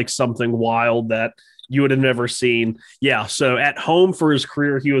is like something wild that you would have never seen. Yeah. So at home for his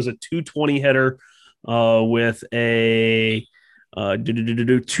career, he was a 220 hitter with a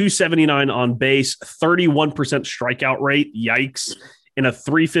 279 on base, 31% strikeout rate. Yikes. And a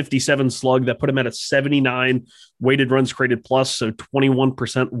 357 slug that put him at a 79 weighted runs created plus, so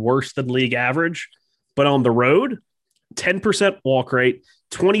 21% worse than league average. But on the road, 10% walk rate,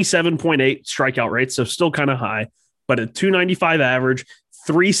 27.8 strikeout rate, so still kind of high, but a 295 average,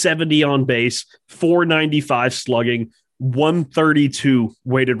 370 on base, 495 slugging, 132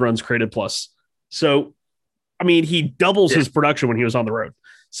 weighted runs created plus. So, he doubles his production when he was on the road.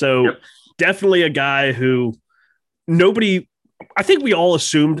 So definitely a guy who I think we all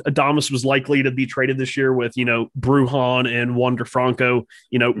assumed Adames was likely to be traded this year with, Brujan and Wander Franco,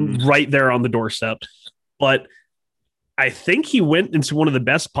 right there on the doorstep. But I think he went into one of the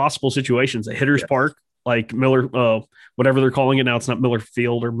best possible situations, a hitter's park, like Miller, whatever they're calling it now. It's not Miller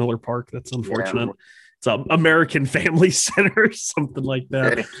Field or Miller Park. That's unfortunate. it's a American Family Center or something like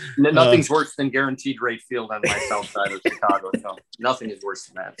that. Nothing's worse than Guaranteed Rate Field on my south side of Chicago. So nothing is worse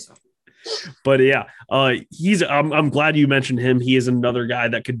than that. So. But yeah, I'm glad you mentioned him. He is another guy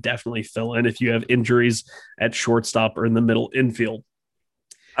that could definitely fill in if you have injuries at shortstop or in the middle infield.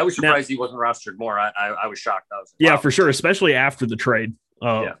 I was surprised he wasn't rostered more. I was shocked. I was like, wow. For sure, especially after the trade.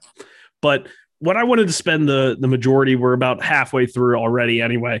 But what I wanted to spend the majority, we're about halfway through already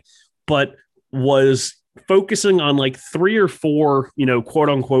anyway, but was focusing on like 3 or 4, quote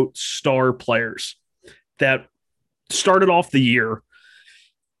unquote star players that started off the year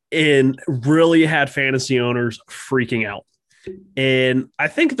and really had fantasy owners freaking out. And I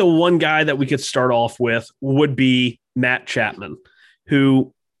think the one guy that we could start off with would be Matt Chapman,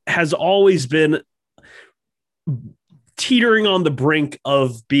 who has always been teetering on the brink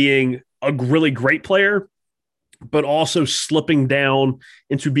of being a really great player, but also slipping down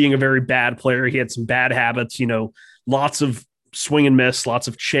into being a very bad player. He had some bad habits, lots of swing and miss, lots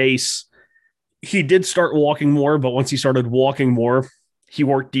of chase. He did start walking more, but once he started walking more, he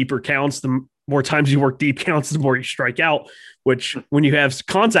worked deeper counts. The more times you work deep counts, the more you strike out, which when you have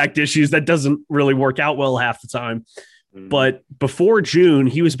contact issues, that doesn't really work out well half the time. But before June,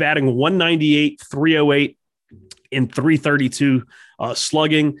 he was batting 198, 308, and 332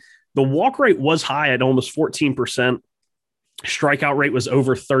 slugging. The walk rate was high at almost 14%. Strikeout rate was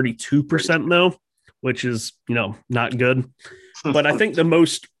over 32% though, which is, not good. But I think the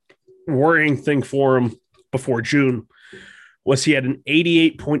most worrying thing for him before June was he had an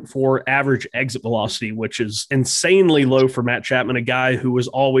 88.4 average exit velocity, which is insanely low for Matt Chapman, a guy who was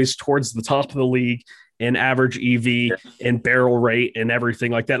always towards the top of the league in average EV and barrel rate and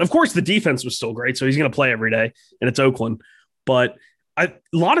everything like that. Of course, the defense was still great, so he's going to play every day, and it's Oakland. But a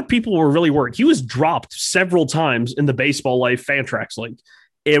lot of people were really worried. He was dropped several times in the Baseball Life Fantrax League.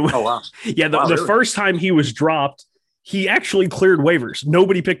 Oh, wow. Yeah, the first time he was dropped, he actually cleared waivers.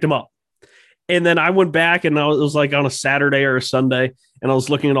 Nobody picked him up. And then I went back, and it was like on a Saturday or a Sunday, and I was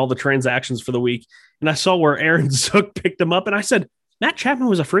looking at all the transactions for the week, and I saw where Aaron Zook picked him up, and I said, Matt Chapman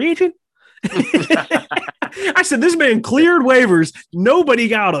was a free agent? I said, this man cleared waivers. Nobody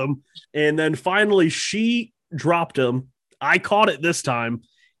got him. And then finally she dropped him. I caught it this time,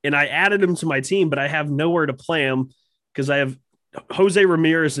 and I added him to my team, but I have nowhere to play him because I have Jose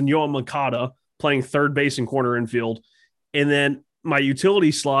Ramirez and Yoan Moncada playing third base and corner infield. And then my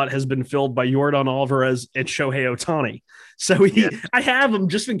utility slot has been filled by Yordan Alvarez and Shohei Ohtani. So I have him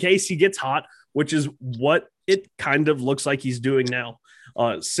just in case he gets hot, which is what it kind of looks like he's doing now.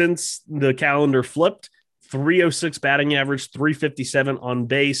 Since the calendar flipped, 306 batting average, 357 on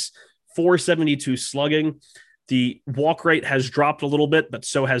base, 472 slugging. The walk rate has dropped a little bit, but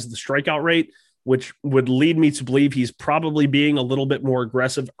so has the strikeout rate, which would lead me to believe he's probably being a little bit more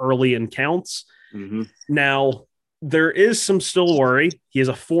aggressive early in counts. Mm-hmm. Now, there is some still worry. He has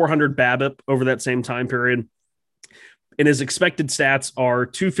a 400 BABIP over that same time period. And his expected stats are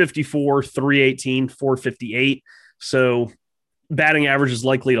 254, 318, 458. So batting average is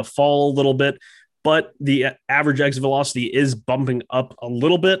likely to fall a little bit, but the average exit velocity is bumping up a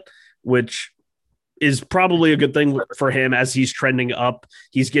little bit, which is probably a good thing for him as he's trending up.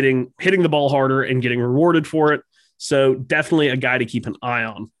 He's hitting the ball harder and getting rewarded for it. So definitely a guy to keep an eye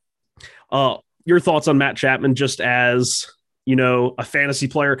on. Your thoughts on Matt Chapman, just as, a fantasy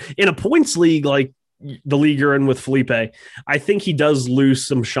player in a points league, like the league you're in with Felipe. I think he does lose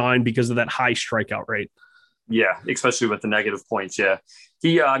some shine because of that high strikeout rate. Yeah, especially with the negative points. Yeah.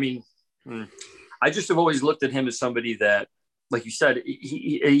 I just have always looked at him as somebody that, like you said,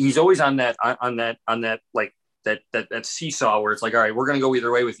 he's always on that like that seesaw where it's like, all right, we're going to go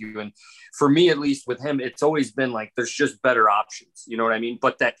either way with you. And for me, at least with him, it's always been like, there's just better options. You know what I mean?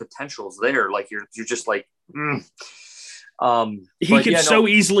 But that potential is there. Like you're just like, he could so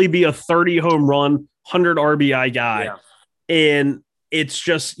easily be a 30 home run, 100 RBI guy. Yeah. And it's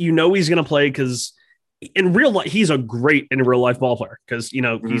just, he's going to play because in real life, he's a great in real life ball player because,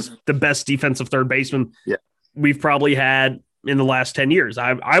 he's the best defensive third baseman we've probably had in the last 10 years.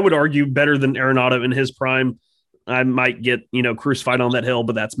 I would argue better than Arenado in his prime. I might get, crucified on that hill,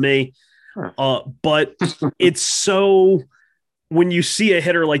 but that's me. But it's so, when you see a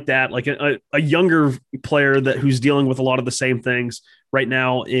hitter like that, like a younger player who's dealing with a lot of the same things right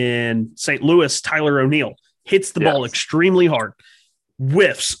now in St. Louis, Tyler O'Neill hits the ball extremely hard,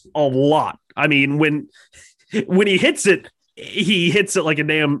 whiffs a lot. I mean, when he hits it like a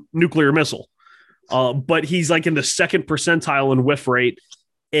damn nuclear missile. But he's like in the second percentile in whiff rate.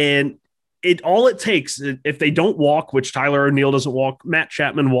 And all it takes, if they don't walk, which Tyler O'Neill doesn't walk, Matt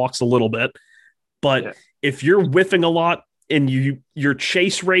Chapman walks a little bit. But if you're whiffing a lot and your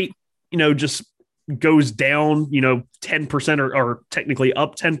chase rate, just goes down, 10% or technically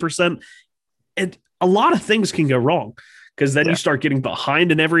up 10%. And a lot of things can go wrong because then you start getting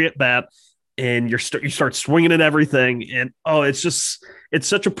behind in every at bat and you start swinging at everything. And it's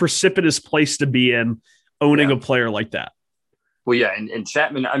such a precipitous place to be in owning a player like that. Well, yeah. And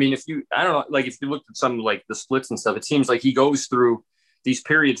Chapman, I mean, if you looked at some like the splits and stuff, it seems like he goes through these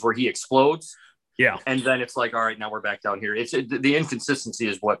periods where he explodes. Yeah. And then it's like, all right, now we're back down here. The inconsistency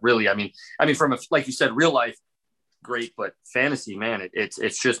is what really, I mean, from like you said, real life, great, but fantasy, man,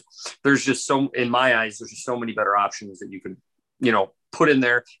 it's just, there's just in my eyes, there's just so many better options that you can, put in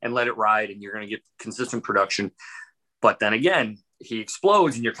there and let it ride and you're going to get consistent production. But then again, he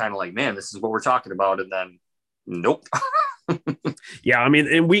explodes and you're kind of like, man, this is what we're talking about. And then nope. Yeah, I mean,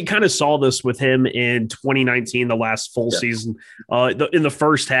 and we kind of saw this with him in 2019, the last full season. In the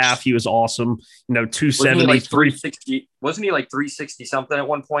first half, he was awesome. 270, like 360. Wasn't he like 360 something at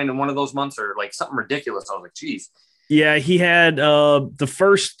one point in one of those months, or like something ridiculous? I was like, geez. Yeah, he had the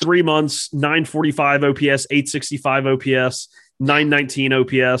first 3 months 945 OPS, 865 OPS, 919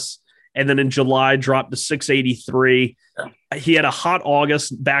 OPS, and then in July dropped to 683. Yeah. He had a hot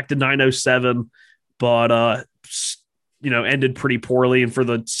August, back to 907, but ended pretty poorly. And for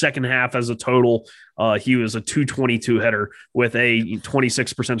the second half as a total, he was a 222 hitter with a 26%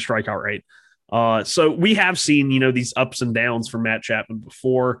 strikeout rate. So we have seen, these ups and downs from Matt Chapman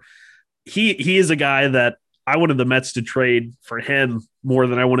before. He is a guy that I wanted the Mets to trade for him more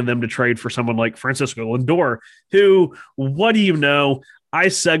than I wanted them to trade for someone like Francisco Lindor, who, what do you know? I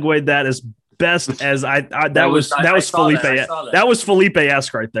segued that as best as that was Felipe. That was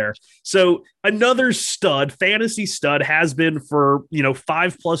Felipe-esque right there. So another stud, fantasy stud, has been for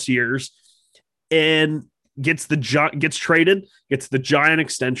 5+ years, and gets traded, gets the giant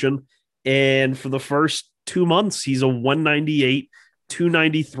extension, and for the first 2 months, he's a 198,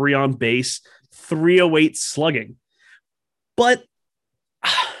 293 on base, 308 slugging. But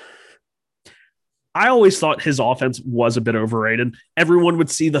I always thought his offense was a bit overrated. Everyone would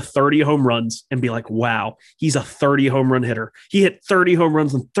see the 30 home runs and be like, wow, he's a 30 home run hitter. He hit 30 home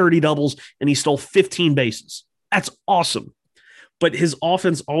runs and 30 doubles, and he stole 15 bases. That's awesome. But his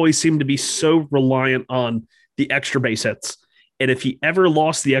offense always seemed to be so reliant on the extra base hits. And if he ever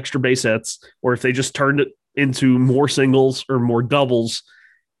lost the extra base hits, or if they just turned it into more singles or more doubles,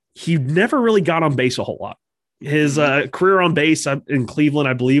 he never really got on base a whole lot. His career on base in Cleveland,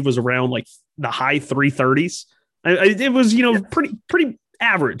 I believe, was around like the high 330s. It was, pretty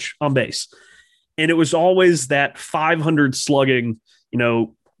average on base. And it was always that 500 slugging,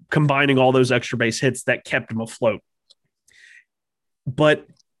 combining all those extra base hits that kept him afloat. But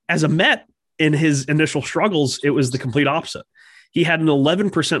as a Met, in his initial struggles, it was the complete opposite. He had an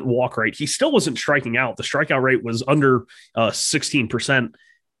 11% walk rate. He still wasn't striking out. The strikeout rate was under 16%.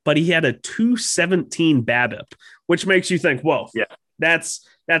 But he had a 217 BABIP, which makes you think, whoa, yeah, that's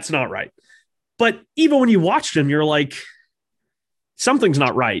not right. But even when you watched him, you're like, something's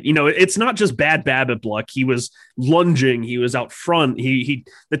not right. It's not just bad BABIP luck. He was lunging. He was out front.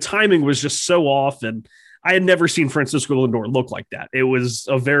 The timing was just so off. And I had never seen Francisco Lindor look like that. It was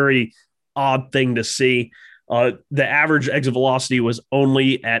a very odd thing to see. The average exit velocity was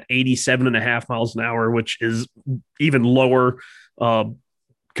only at 87.5 miles an hour, which is even lower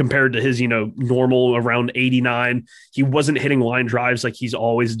compared to his, normal around 89. He wasn't hitting line drives like he's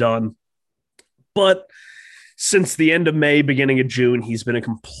always done. But since the end of May, beginning of June, he's been a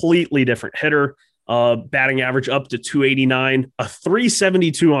completely different hitter. Batting average up to 289, a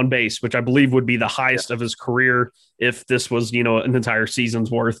 372 on base, which I believe would be the highest of his career if this was, an entire season's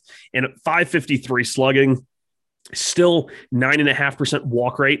worth. And at 553 slugging, still 9.5%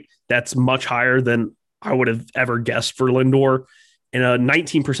 walk rate. That's much higher than I would have ever guessed for Lindor. And a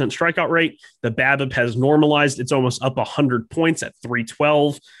 19% strikeout rate. The BABIP has normalized. It's almost up 100 points at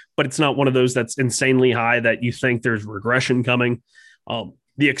 312, but it's not one of those that's insanely high that you think there's regression coming.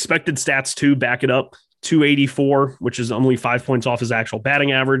 The expected stats too back it up. 284, which is only 5 points off his actual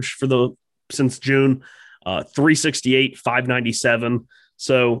batting average since June. 368, 597.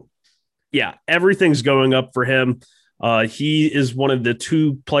 So yeah, everything's going up for him. He is one of the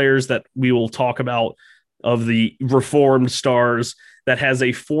two players that we will talk about of the reformed stars that has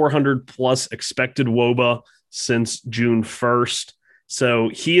a 400 plus expected WOBA since June 1st. So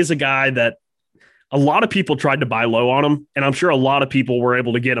he is a guy that a lot of people tried to buy low on him, and I'm sure a lot of people were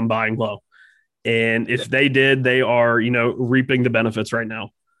able to get him buying low. And if they did, they are, reaping the benefits right now.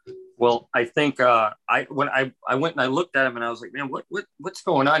 Well, I think when I went and I looked at him and I was like, man, what's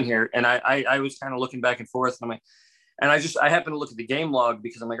going on here? And I was kind of looking back and forth, and I'm like, and I happened to look at the game log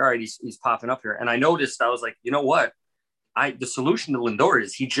because I'm like, all right, he's popping up here. And I noticed, I was like, you know what? the solution to Lindor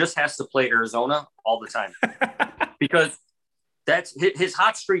is he just has to play Arizona all the time because that's his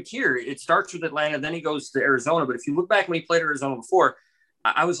hot streak here. It starts with Atlanta, then he goes to Arizona. But if you look back when he played Arizona before,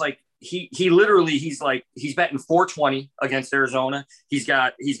 I was like, he's batting 420 against Arizona. He's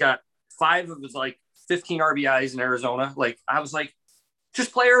got 5 of his like 15 RBIs in Arizona. Like I was like,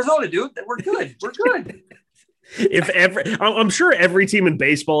 just play Arizona, dude. We're good. We're good. I'm sure every team in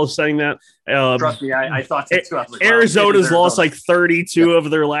baseball is saying that. Trust me, I thought that too. Like, Arizona's lost like 32 of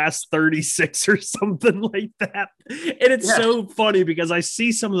their last 36 or something like that. And it's so funny because I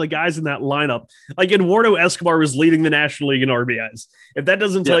see some of the guys in that lineup. Like Eduardo Escobar was leading the National League in RBIs. If that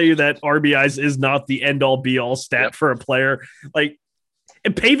doesn't tell you that RBIs is not the end-all be-all stat for a player, like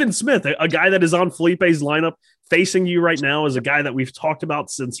and Pavin Smith, a guy that is on Felipe's lineup facing you right now, is a guy that we've talked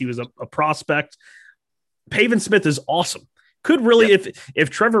about since he was a prospect. Pavin Smith is awesome. Could really, if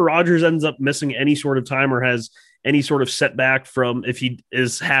Trevor Rogers ends up missing any sort of time or has any sort of setback from if he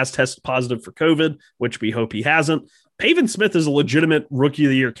has tested positive for COVID, which we hope he hasn't, Pavin Smith is a legitimate Rookie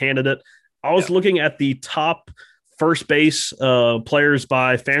of the Year candidate. I was looking at the top first base players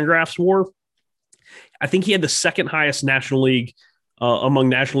by Fangraphs WAR. I think he had the second highest National League among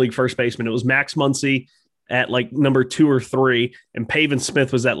National League first basemen. It was Max Muncy at like number 2 or 3, and Pavin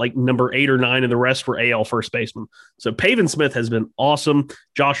Smith was at like number 8 or 9, and the rest were AL first baseman. So Pavin Smith has been awesome.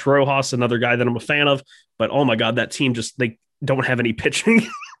 Josh Rojas, another guy that I'm a fan of, but oh my God, that team they don't have any pitching.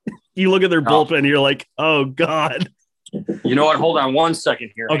 You look at their bullpen and you're like, oh God. You know what? Hold on one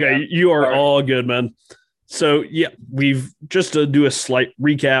second here. Okay, you are all good, man. So yeah, we've just to do a slight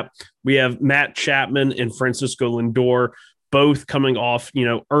recap. We have Matt Chapman and Francisco Lindor both coming off,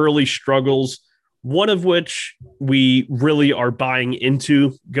 early struggles, one of which we really are buying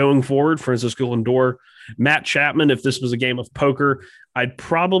into going forward. Francisco Lindor, Matt Chapman. If this was a game of poker, I'd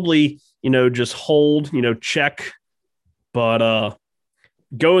probably, just hold, check. But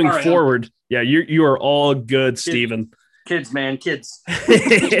going forward, you are all good, Steven. Kids, man, kids.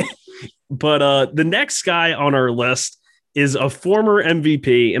 But the next guy on our list is a former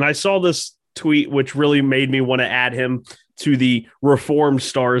MVP, and I saw this tweet which really made me want to add him to the reformed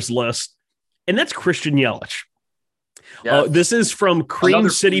stars list. And that's Christian Yelich. Yes. This is from Cream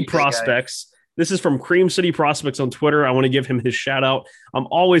City Prospects. This is from Cream City Prospects on Twitter. I want to give him his shout out. I'm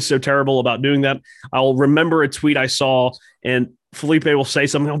always so terrible about doing that. I'll remember a tweet I saw, and Felipe will say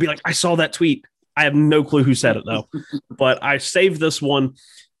something. I'll be like, I saw that tweet. I have no clue who said it, though. But I saved this one.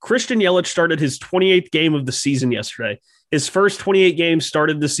 Christian Yelich started his 28th game of the season yesterday. His first 28 games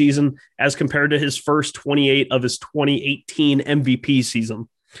started the season as compared to his first 28 of his 2018 MVP season.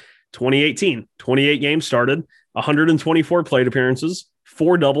 2018, 28 games started, 124 plate appearances,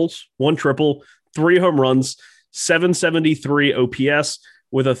 4 doubles, 1 triple, 3 home runs, 773 OPS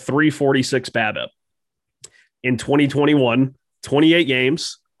with a 346 BABIP. In 2021, 28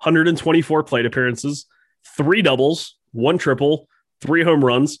 games, 124 plate appearances, 3 doubles, 1 triple, 3 home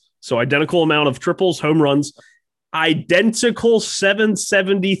runs. So identical amount of triples, home runs, identical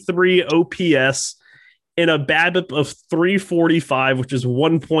 773 OPS, in a BABIP of 345, which is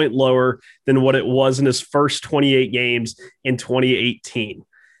 1 point lower than what it was in his first 28 games in 2018.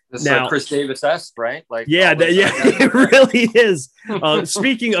 This is like Chris Davis-esque, right? Like, it really is.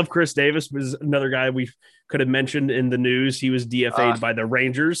 Speaking of Chris Davis, was another guy we could have mentioned in the news. He was DFA'd by the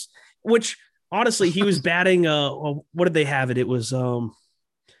Rangers, which honestly, he was batting. What did they have it? It was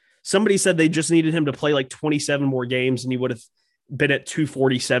somebody said they just needed him to play like 27 more games, and he would have been at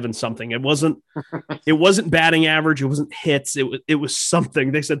 247 something. It wasn't batting average. It wasn't hits. It was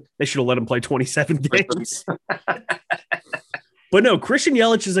something. They said they should have let him play 27 games. But no, Christian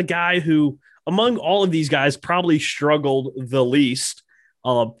Yelich is a guy who, among all of these guys, probably struggled the least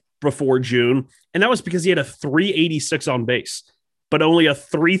before June. And that was because he had a 386 on base, but only a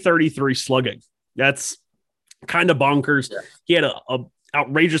 333 slugging. That's kind of bonkers. Yeah. He had a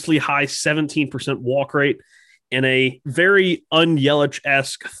outrageously high 17% walk rate and a very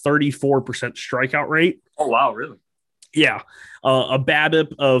un-Yelich-esque 34% strikeout rate. Oh, wow, really? Yeah. A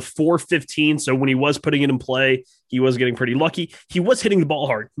BABIP of 415. So when he was putting it in play, he was getting pretty lucky. He was hitting the ball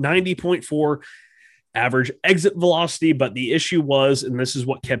hard, 90.4 average exit velocity. But the issue was, and this is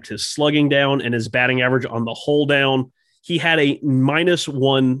what kept his slugging down and his batting average on the whole down, he had a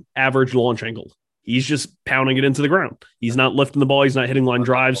 -1 average launch angle. He's just pounding it into the ground. He's not lifting the ball. He's not hitting line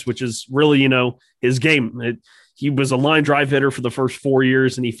drives, which is really, his game. He was a line drive hitter for the first 4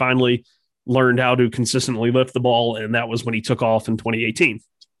 years, and he finally learned how to consistently lift the ball, and that was when he took off in 2018.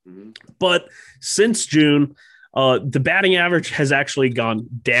 Mm-hmm. But since June, the batting average has actually gone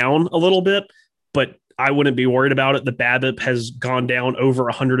down a little bit, but I wouldn't be worried about it. The BABIP has gone down over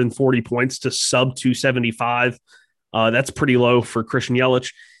 140 points to sub 275. That's pretty low for Christian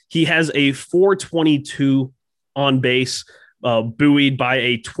Yelich. He has a 422 on base, buoyed by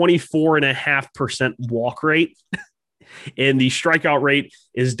a 24.5% walk rate. And the strikeout rate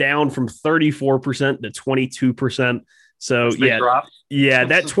is down from 34% to 22%. So, yeah,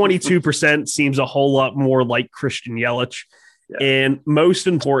 that 22% seems a whole lot more like Christian Yelich. Yeah. And most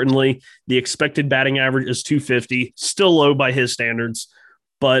importantly, the expected batting average is 250, still low by his standards,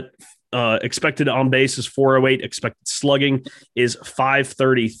 but expected on base is 408, expected slugging is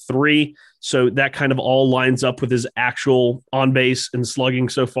 533. So that kind of all lines up with his actual on base and slugging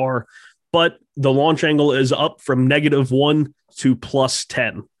so far. But the launch angle is up from -1 to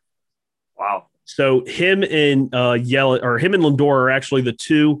 +10. Wow. So him and him and Lindor are actually the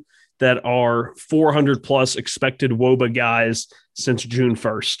two that are 400 plus expected WOBA guys since June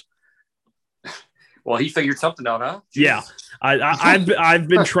 1st. Well, he figured something out, huh? Jeez. Yeah. I've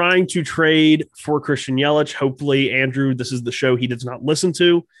been trying to trade for Christian Yelich. Hopefully, Andrew, this is the show he does not listen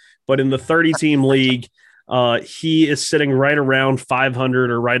to. But in the 30-team league, he is sitting right around 500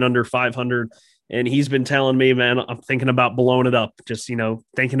 or right under 500. And he's been telling me, man, I'm thinking about blowing it up. Just,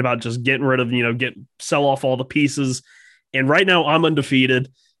 thinking about just getting rid of, sell off all the pieces. And right now I'm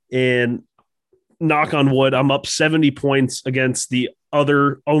undefeated. And knock on wood, I'm up 70 points against the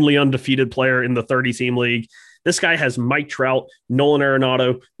other only undefeated player in the 30-team league. This guy has Mike Trout, Nolan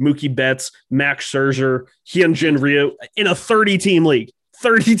Arenado, Mookie Betts, Max Scherzer, Hyunjin Ryu in a 30-team league.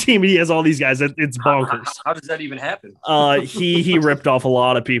 30-team, he has all these guys. It's bonkers. How does that even happen? He ripped off a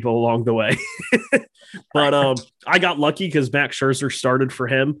lot of people along the way. But I got lucky because Max Scherzer started for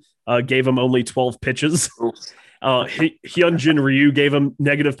him, gave him only 12 pitches. Hyunjin Ryu gave him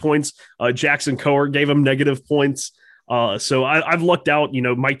negative points. Jackson Kowar gave him negative points. So I've lucked out.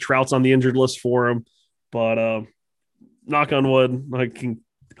 Mike Trout's on the injured list for him. But knock on wood, I can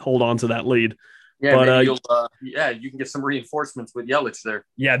hold on to that lead. Yeah, but you can get some reinforcements with Yelich there.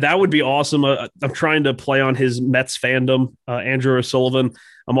 Yeah, that would be awesome. I'm trying to play on his Mets fandom. Andrew O'Sullivan.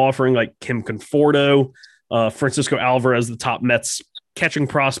 I'm offering like Kim Conforto, Francisco Alvarez, the top Mets catching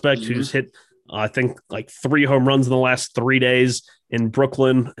prospect, who's hit I think like 3 home runs in the last 3 days in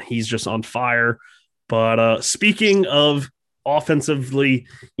Brooklyn. He's just on fire. But speaking of offensively,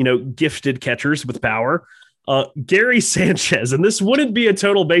 gifted catchers with power, Gary Sanchez, and this wouldn't be a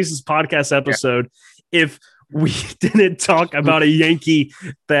Total Bases podcast episode if we didn't talk about a Yankee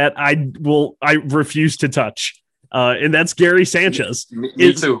that I refuse to touch. And that's Gary Sanchez.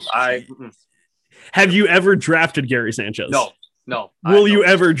 Me too. Have you ever drafted Gary Sanchez? No. Will you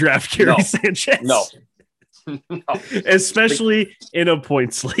ever draft Gary Sanchez? No. Especially in a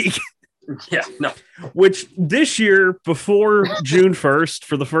points league. Yeah, no. Which this year, before June 1st,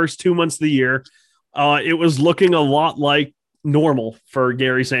 for the first 2 months of the year, it was looking a lot like normal for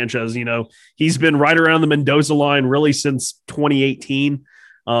Gary Sanchez. He's been right around the Mendoza line really since 2018.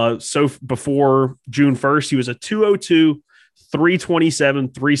 So before June 1st, he was a 202,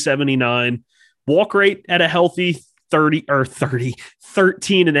 327, 379, walk rate at a healthy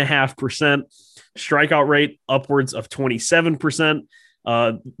 13.5%, strikeout rate upwards of 27%.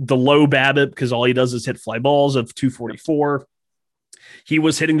 The low BABIP, because all he does is hit fly balls, of 244. He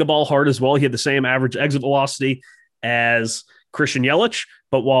was hitting the ball hard as well. He had the same average exit velocity as Christian Yelich,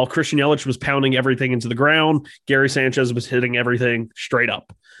 but while Christian Yelich was pounding everything into the ground, Gary Sanchez was hitting everything straight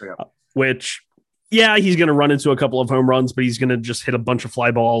up, which, he's going to run into a couple of home runs, but he's going to just hit a bunch of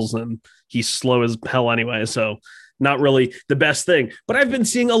fly balls, and he's slow as hell anyway. So not really the best thing. But I've been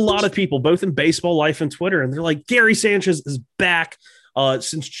seeing a lot of people, both in baseball life and Twitter, and they're like, Gary Sanchez is back.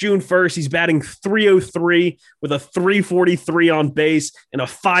 Since June 1st, he's batting 303 with a 343 on base and a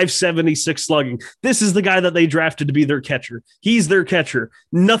 576 slugging. This is the guy that they drafted to be their catcher. He's their catcher.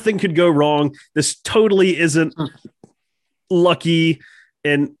 Nothing could go wrong. This totally isn't lucky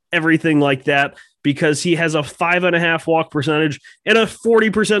and everything like that, because he has a 5.5 walk percentage and a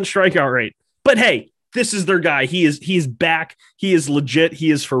 40% strikeout rate. But hey, this is their guy. He's back. He is legit.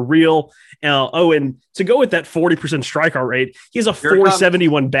 He is for real. And to go with that 40% strikeout rate, he has a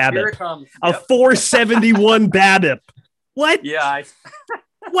 471 BABIP. A 471 BABIP. What? Yeah.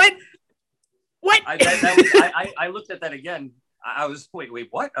 What? I looked at that again. I was wait,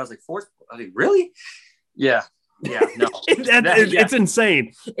 what? I was like, really? Yeah. Yeah, no. It's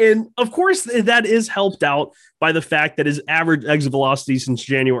insane. And of course, that is helped out by the fact that his average exit velocity since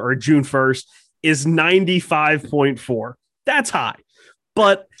June 1st is 95.4. That's high.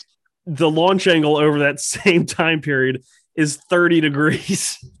 But the launch angle over that same time period is 30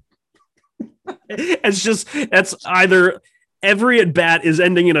 degrees. That's either every at bat is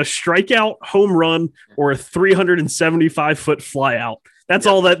ending in a strikeout, home run, or a 375-foot fly out. That's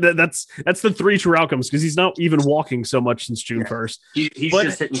all that's the three true outcomes because he's not even walking so much since June 1st. He's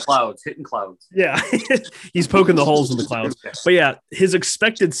just hitting clouds. Yeah, he's poking the holes in the clouds. But yeah, his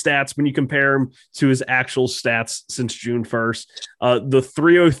expected stats, when you compare him to his actual stats since June 1st, the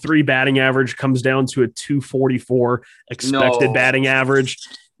 303 batting average comes down to a 244 expected batting average.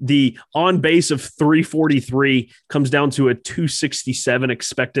 The on base of 343 comes down to a 267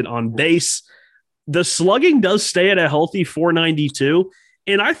 expected on base. The slugging does stay at a healthy 492.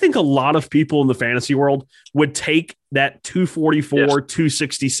 And I think a lot of people in the fantasy world would take that 244,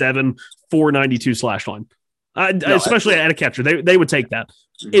 267, 492 slash line, especially at a catcher. They would take that.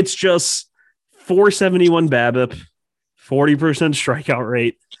 Mm-hmm. It's just 471 BABIP, 40% strikeout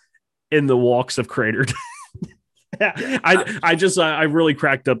rate, and the walks have cratered. I really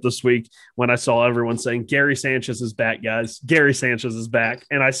cracked up this week when I saw everyone saying Gary Sanchez is back, guys. Gary Sanchez is back.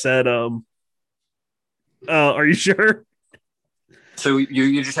 And I said, are you sure? So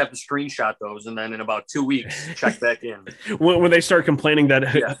you just have to screenshot those, and then in about 2 weeks, check back in. when they start complaining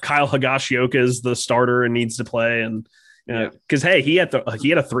that Kyle Higashioka is the starter and needs to play, and because hey, he had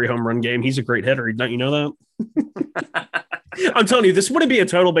a 3 home run game. He's a great hitter. Don't you know that? I'm telling you, this wouldn't be a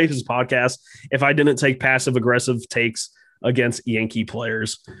Total Bases podcast if I didn't take passive aggressive takes against Yankee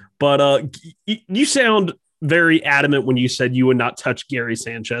players. But you sound very adamant when you said you would not touch Gary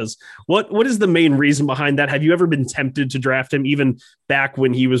Sanchez. What is the main reason behind that? Have you ever been tempted to draft him even back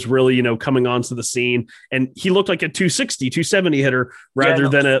when he was really, coming onto the scene and he looked like a 260, 270 hitter rather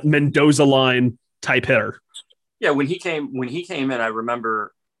than a Mendoza line type hitter? Yeah. When he came in, I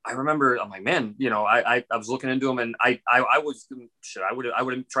remember I'm like, man, I was looking into him and I would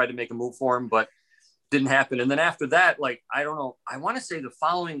have tried to make a move for him, but didn't happen. And then after that, like, I don't know, I want to say the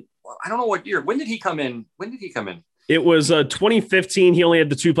following, I don't know what year. When did he come in? It was 2015. He only had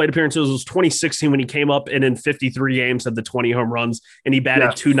the 2 plate appearances. It was 2016 when he came up and in 53 games had the 20 home runs and he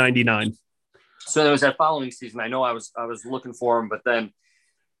batted 299. So there was that following season. I know I was looking for him, but then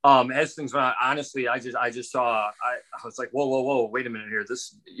as things went on, honestly, I just saw, I was like, whoa, wait a minute here.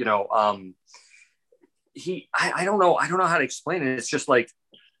 This, I don't know how to explain it. It's just like,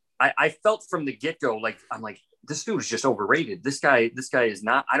 I felt from the get-go, like, I'm like, this dude is just overrated. This guy is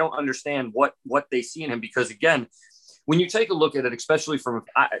not, I don't understand what they see in him, because again, when you take a look at it, especially from,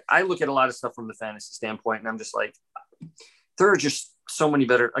 I look at a lot of stuff from the fantasy standpoint and I'm just like, there are just so many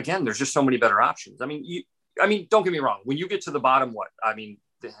better, again, there's just so many better options. I mean, don't get me wrong. When you get to the bottom,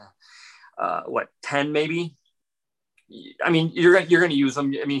 10 maybe, I mean, you're going to use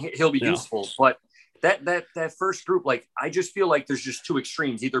him. I mean, he'll be useful, but that first group, like, I just feel like there's just 2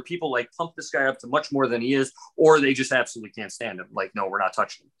 extremes. Either people like pump this guy up to much more than he is, or they just absolutely can't stand him. Like, no, we're not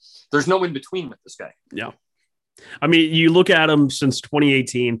touching him. There's no in between with this guy. Yeah. I mean, you look at him since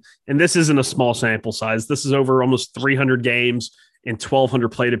 2018, and this isn't a small sample size. This is over almost 300 games and 1,200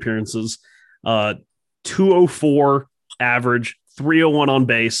 plate appearances. 204 average, 301 on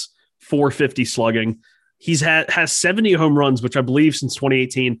base, 450 slugging. Has 70 home runs, which I believe since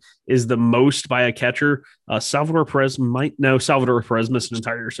 2018 is the most by a catcher. Salvador Perez missed an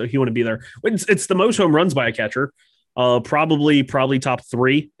entire year, so he wouldn't be there. It's the most home runs by a catcher. Probably top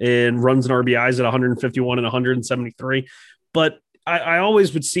 3 in runs and RBIs at 151 and 173. But I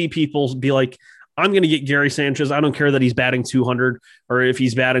always would see people be like, I'm going to get Gary Sanchez. I don't care that he's batting 200 or if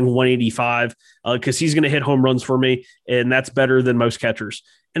he's batting 185 because he's going to hit home runs for me, and that's better than most catchers.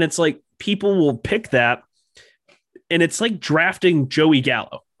 And it's like people will pick that, and it's like drafting Joey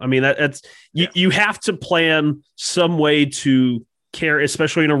Gallo. I mean, you have to plan some way to care,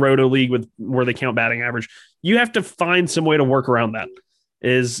 especially in a roto league where they count batting average. You have to find some way to work around that.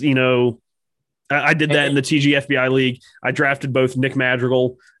 I did that in the TGFBI league. I drafted both Nick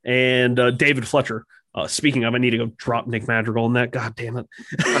Madrigal and David Fletcher. Speaking of, I need to go drop Nick Madrigal in that. God damn it.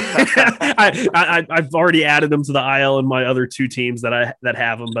 I've already added them to the IL in my other 2 teams that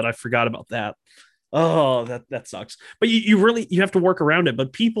have them, but I forgot about that. Oh, that sucks. But you have to work around it.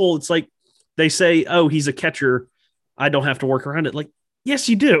 But people, it's like they say, oh, he's a catcher, I don't have to work around it. Like, yes,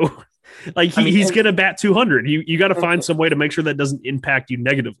 you do. Like he's going to bat 200. You got to find some way to make sure that doesn't impact you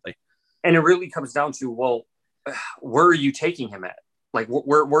negatively. And it really comes down to, well, where are you taking him at? Like,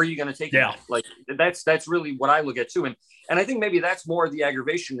 where are you going to take him at? Like, that's really what I look at too. And I think maybe that's more of the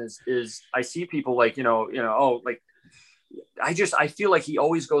aggravation is I see people like, I feel like he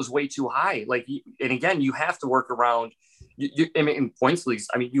always goes way too high. Like, and again, you have to work around in points leagues.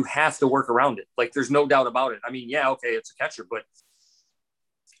 I mean, you have to work around it. Like, there's no doubt about it. I mean, yeah, okay, it's a catcher, but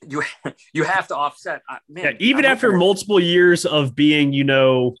you have to offset. Man, even after multiple years of being,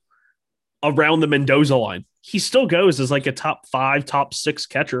 around the Mendoza line, he still goes as like a top 5, top 6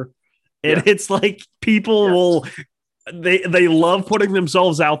 catcher. And it's like people will They love putting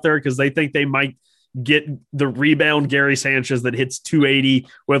themselves out there because they think they might get the rebound Gary Sanchez that hits 280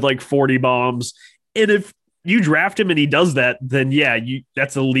 with like 40 bombs. And if you draft him and he does that, then yeah,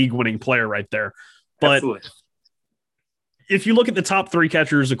 that's a league winning player right there. But Absolutely. if you look at the top three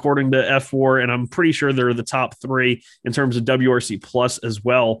catchers according to F4, and I'm pretty sure they're the top three in terms of WRC plus as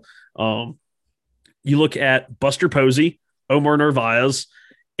well. You look at Buster Posey, Omar Narvaez,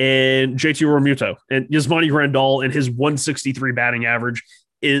 and JT Realmuto, and Yasmani Grandal and his 163 batting average.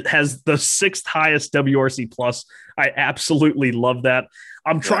 It has the sixth highest WRC plus. I absolutely love that.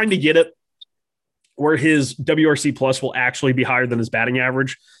 I'm trying to get it where his WRC plus will actually be higher than his batting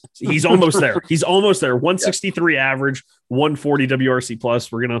average. He's almost there. He's almost there. 163 average, 140 WRC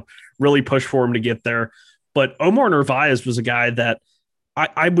plus. We're going to really push for him to get there. But Omar Narvaez was a guy that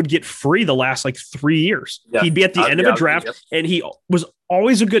I would get free the last like 3 years. Yeah. He'd be at the end of a draft, and he was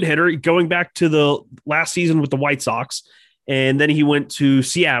always a good hitter going back to the last season with the White Sox. And then he went to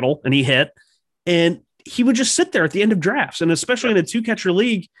Seattle and he hit, and he would just sit there at the end of drafts. And especially in a 2-catcher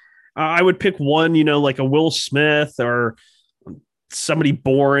league, I would pick one, like a Will Smith or somebody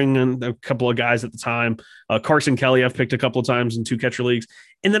boring, and a couple of guys at the time. Carson Kelly, I've picked a couple of times in 2-catcher leagues.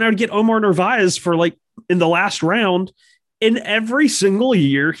 And then I would get Omar Narvaez for like in the last round. And every single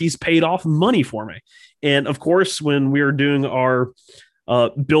year he's paid off money for me. And of course, when we were doing our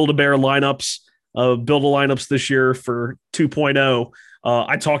Build-A-Bear lineups, Build-A-Lineups this year for 2.0,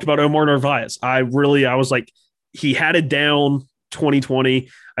 I talked about Omar Narvaez. I was like, he had it down 2020.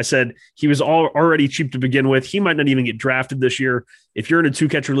 I said he was already cheap to begin with. He might not even get drafted this year. If you're in a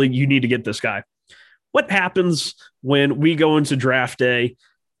 2-catcher league, you need to get this guy. What happens when we go into draft day?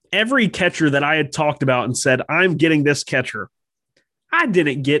 Every catcher that I had talked about and said, I'm getting this catcher, I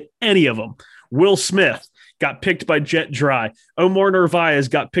didn't get any of them. Will Smith got picked by Jet Dry. Omar Narvaez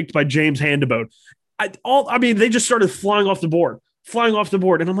got picked by James Handeboat. They just started flying off the board.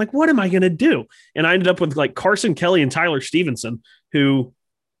 And I'm like, what am I going to do? And I ended up with like Carson Kelly and Tyler Stevenson, who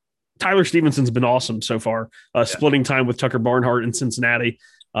Tyler Stevenson's been awesome so far, splitting time with Tucker Barnhart in Cincinnati.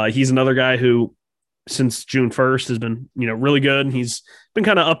 He's another guy who, since June 1st, has been, really good. He's been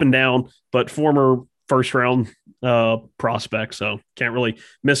kind of up and down, but former first round prospect. So can't really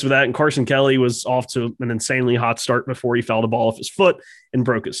miss with that. And Carson Kelly was off to an insanely hot start before he fouled a ball off his foot and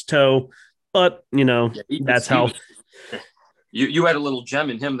broke his toe. But, that's how you had a little gem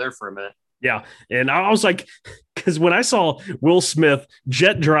in him there for a minute. Yeah. And I was like, because when I saw Will Smith,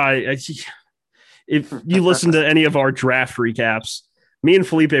 Jet Dry, if you listen to any of our draft recaps, me and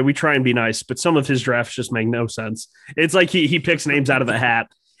Felipe, we try and be nice, but some of his drafts just make no sense. It's like he picks names out of the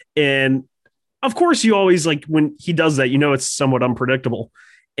hat. And of course, you always like when he does that, it's somewhat unpredictable.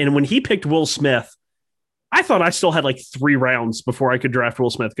 And when he picked Will Smith, I thought I still had like 3 rounds before I could draft Will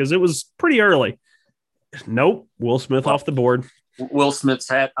Smith because it was pretty early. Nope. Will Smith off the board. Will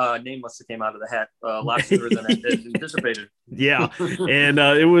Smith's name must have came out of the hat a lot sooner than I did anticipated. Yeah. And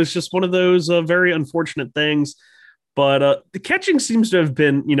it was just one of those very unfortunate things. But the catching seems to have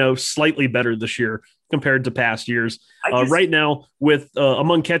been, slightly better this year compared to past years. Right now, with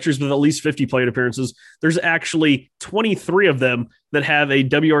among catchers with at least 50 plate appearances, there's actually 23 of them that have a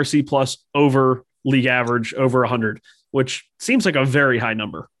WRC plus over league average, over 100, which seems like a very high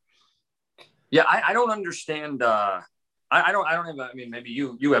number. Yeah, I don't understand. I don't have. Maybe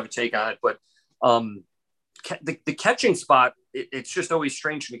you have a take on it, but the catching spot, it's just always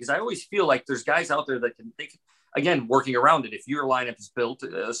strange to me because I always feel like there's guys out there that can again, working around it. If your lineup is built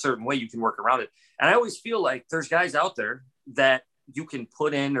a certain way, you can work around it. And I always feel like there's guys out there that you can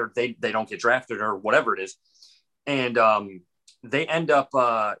put in, or they don't get drafted or whatever it is. And they end up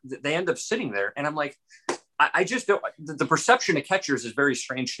sitting there. And I'm like, I just don't, the perception of catchers is very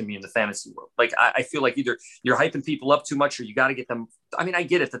strange to me in the fantasy world. Like, I feel like either you're hyping people up too much or you got to get them. I mean, I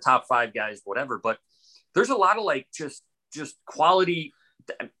get it, the top 5 guys, whatever, but there's a lot of like, just quality,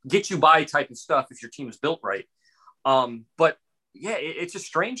 get you by type of stuff if your team is built right. But yeah, it's a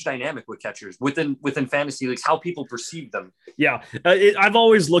strange dynamic with catchers within fantasy leagues, how people perceive them. Yeah. I've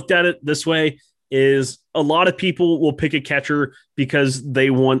always looked at it this way, is a lot of people will pick a catcher because they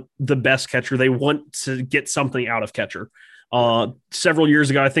want the best catcher. They want to get something out of catcher. Several years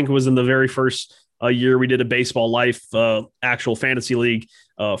ago, I think it was in the very first year we did a Baseball Life actual fantasy league,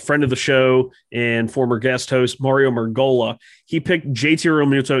 friend of the show and former guest host Mario Margola, he picked JT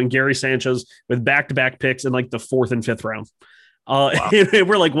Realmuto and Gary Sanchez with back-to-back picks in like the 4th and 5th round. Wow.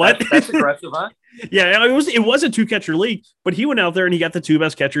 We're like, what? That's aggressive, huh? Yeah, it was a 2-catcher league, but he went out there and he got the 2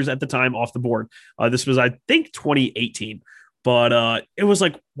 best catchers at the time off the board. This was, I think, 2018. But it was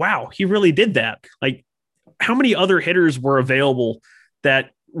like, wow, he really did that. Like, how many other hitters were available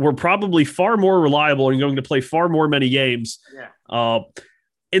that were probably far more reliable and going to play far more many games.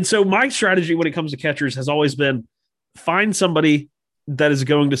 And so my strategy when it comes to catchers has always been find somebody that is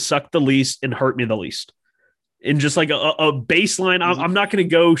going to suck the least and hurt me the least. And just like a baseline, I'm not going to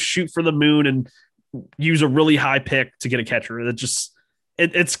go shoot for the moon and use a really high pick to get a catcher. That just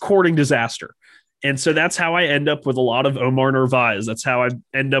it's courting disaster. And so that's how I end up with a lot of Omar Narvaez. That's how I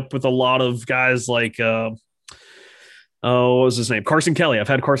end up with a lot of guys like, what was his name? Carson Kelly. I've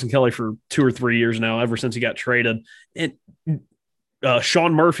had Carson Kelly for 2 or 3 years now, ever since he got traded. And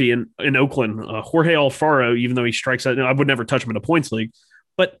Sean Murphy in Oakland, Jorge Alfaro, even though he strikes out, I would never touch him in a points league.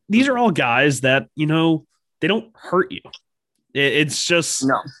 But these are all guys that, they don't hurt you. It's just,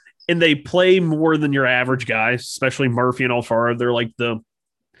 no. And they play more than your average guy, especially Murphy and Alfaro. They're like the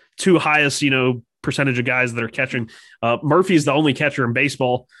 2 highest, percentage of guys that are catching. Murphy is the only catcher in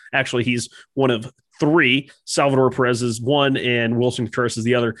baseball. Actually, he's one of 3. Salvador Perez is 1, and Wilson Contreras is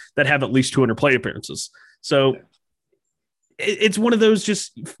the other that have at least 200 plate appearances. So it's one of those.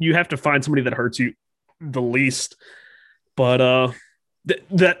 Just you have to find somebody that hurts you the least. But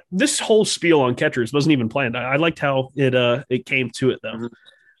that this whole spiel on catchers wasn't even planned. I liked how it came to it though. Mm-hmm.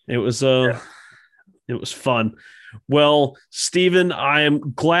 It was fun. Well, Steven, I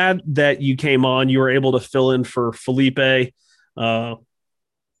am glad that you came on. You were able to fill in for Felipe.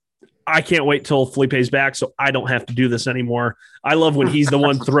 I can't wait till Felipe's back so I don't have to do this anymore. I love when he's the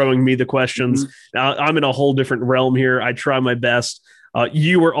one throwing me the questions. I'm in a whole different realm here. I try my best.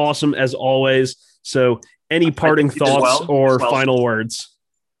 You were awesome as always. So any parting thoughts or final words?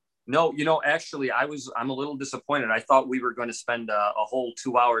 No, actually, I'm a little disappointed. I thought we were going to spend a whole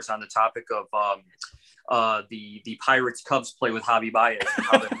 2 hours on the topic of the Pirates Cubs play with Javi Baez and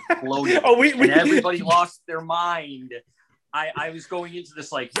how they exploded. And everybody lost their mind. I was going into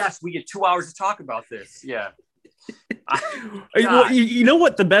this like, yes, we get 2 hours to talk about this. Yeah. Well, you know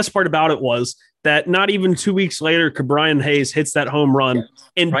what the best part about it was? That not even 2 weeks later, Ke'Bryan Hayes hits that home run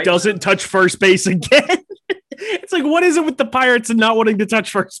and doesn't touch first base again. It's like, what is it with the Pirates and not wanting to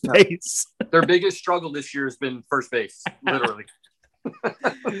touch first base? Their biggest struggle this year has been first base, literally.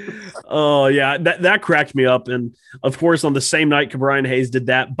 Oh, yeah, that cracked me up. And, of course, on the same night Ke'Bryan Hayes did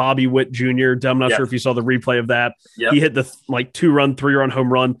that, Bobby Witt Jr., I'm not sure if you saw the replay of that. Yep. He hit the 2-run, 3-run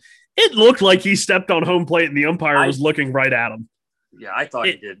home run. It looked like he stepped on home plate and the umpire was looking right at him. Yeah, I thought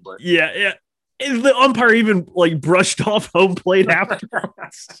he did. But Yeah. The umpire even brushed off home plate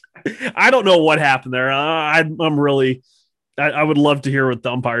afterwards. I don't know what happened there. I would love to hear what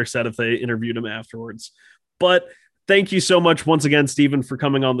the umpire said if they interviewed him afterwards. But thank you so much once again, Steven, for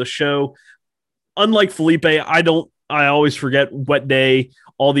coming on the show. Unlike Felipe, I always forget what day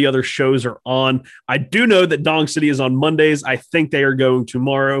all the other shows are on. I do know that Dong City is on Mondays. I think they are going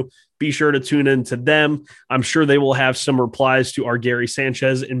tomorrow. Be sure to tune in to them. I'm sure they will have some replies to our Gary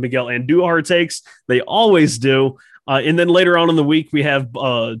Sanchez and Miguel Andujar takes. They always do. And then later on in the week, we have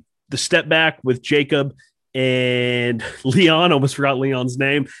the Step Back with Jacob and Leon. Almost forgot Leon's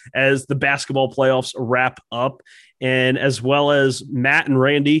name, as the basketball playoffs wrap up. And as well as Matt and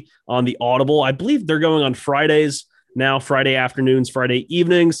Randy on the Audible. I believe they're going on Fridays now, Friday afternoons, Friday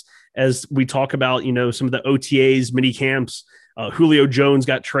evenings, as we talk about, some of the OTAs, mini camps. Julio Jones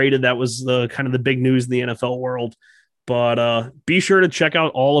got traded. That was the kind of the big news in the NFL world. But be sure to check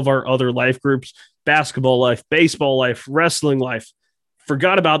out all of our other life groups: Basketball Life, Baseball Life, Wrestling Life.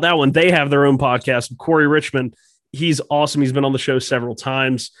 Forgot about that one. They have their own podcast. Corey Richmond, he's awesome. He's been on the show several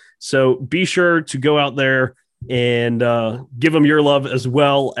times. So be sure to go out there and give them your love as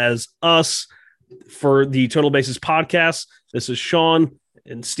well as us. For the Total Bases podcast, this is Sean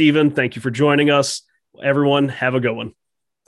and Steven. Thank you for joining us. Everyone, have a good one.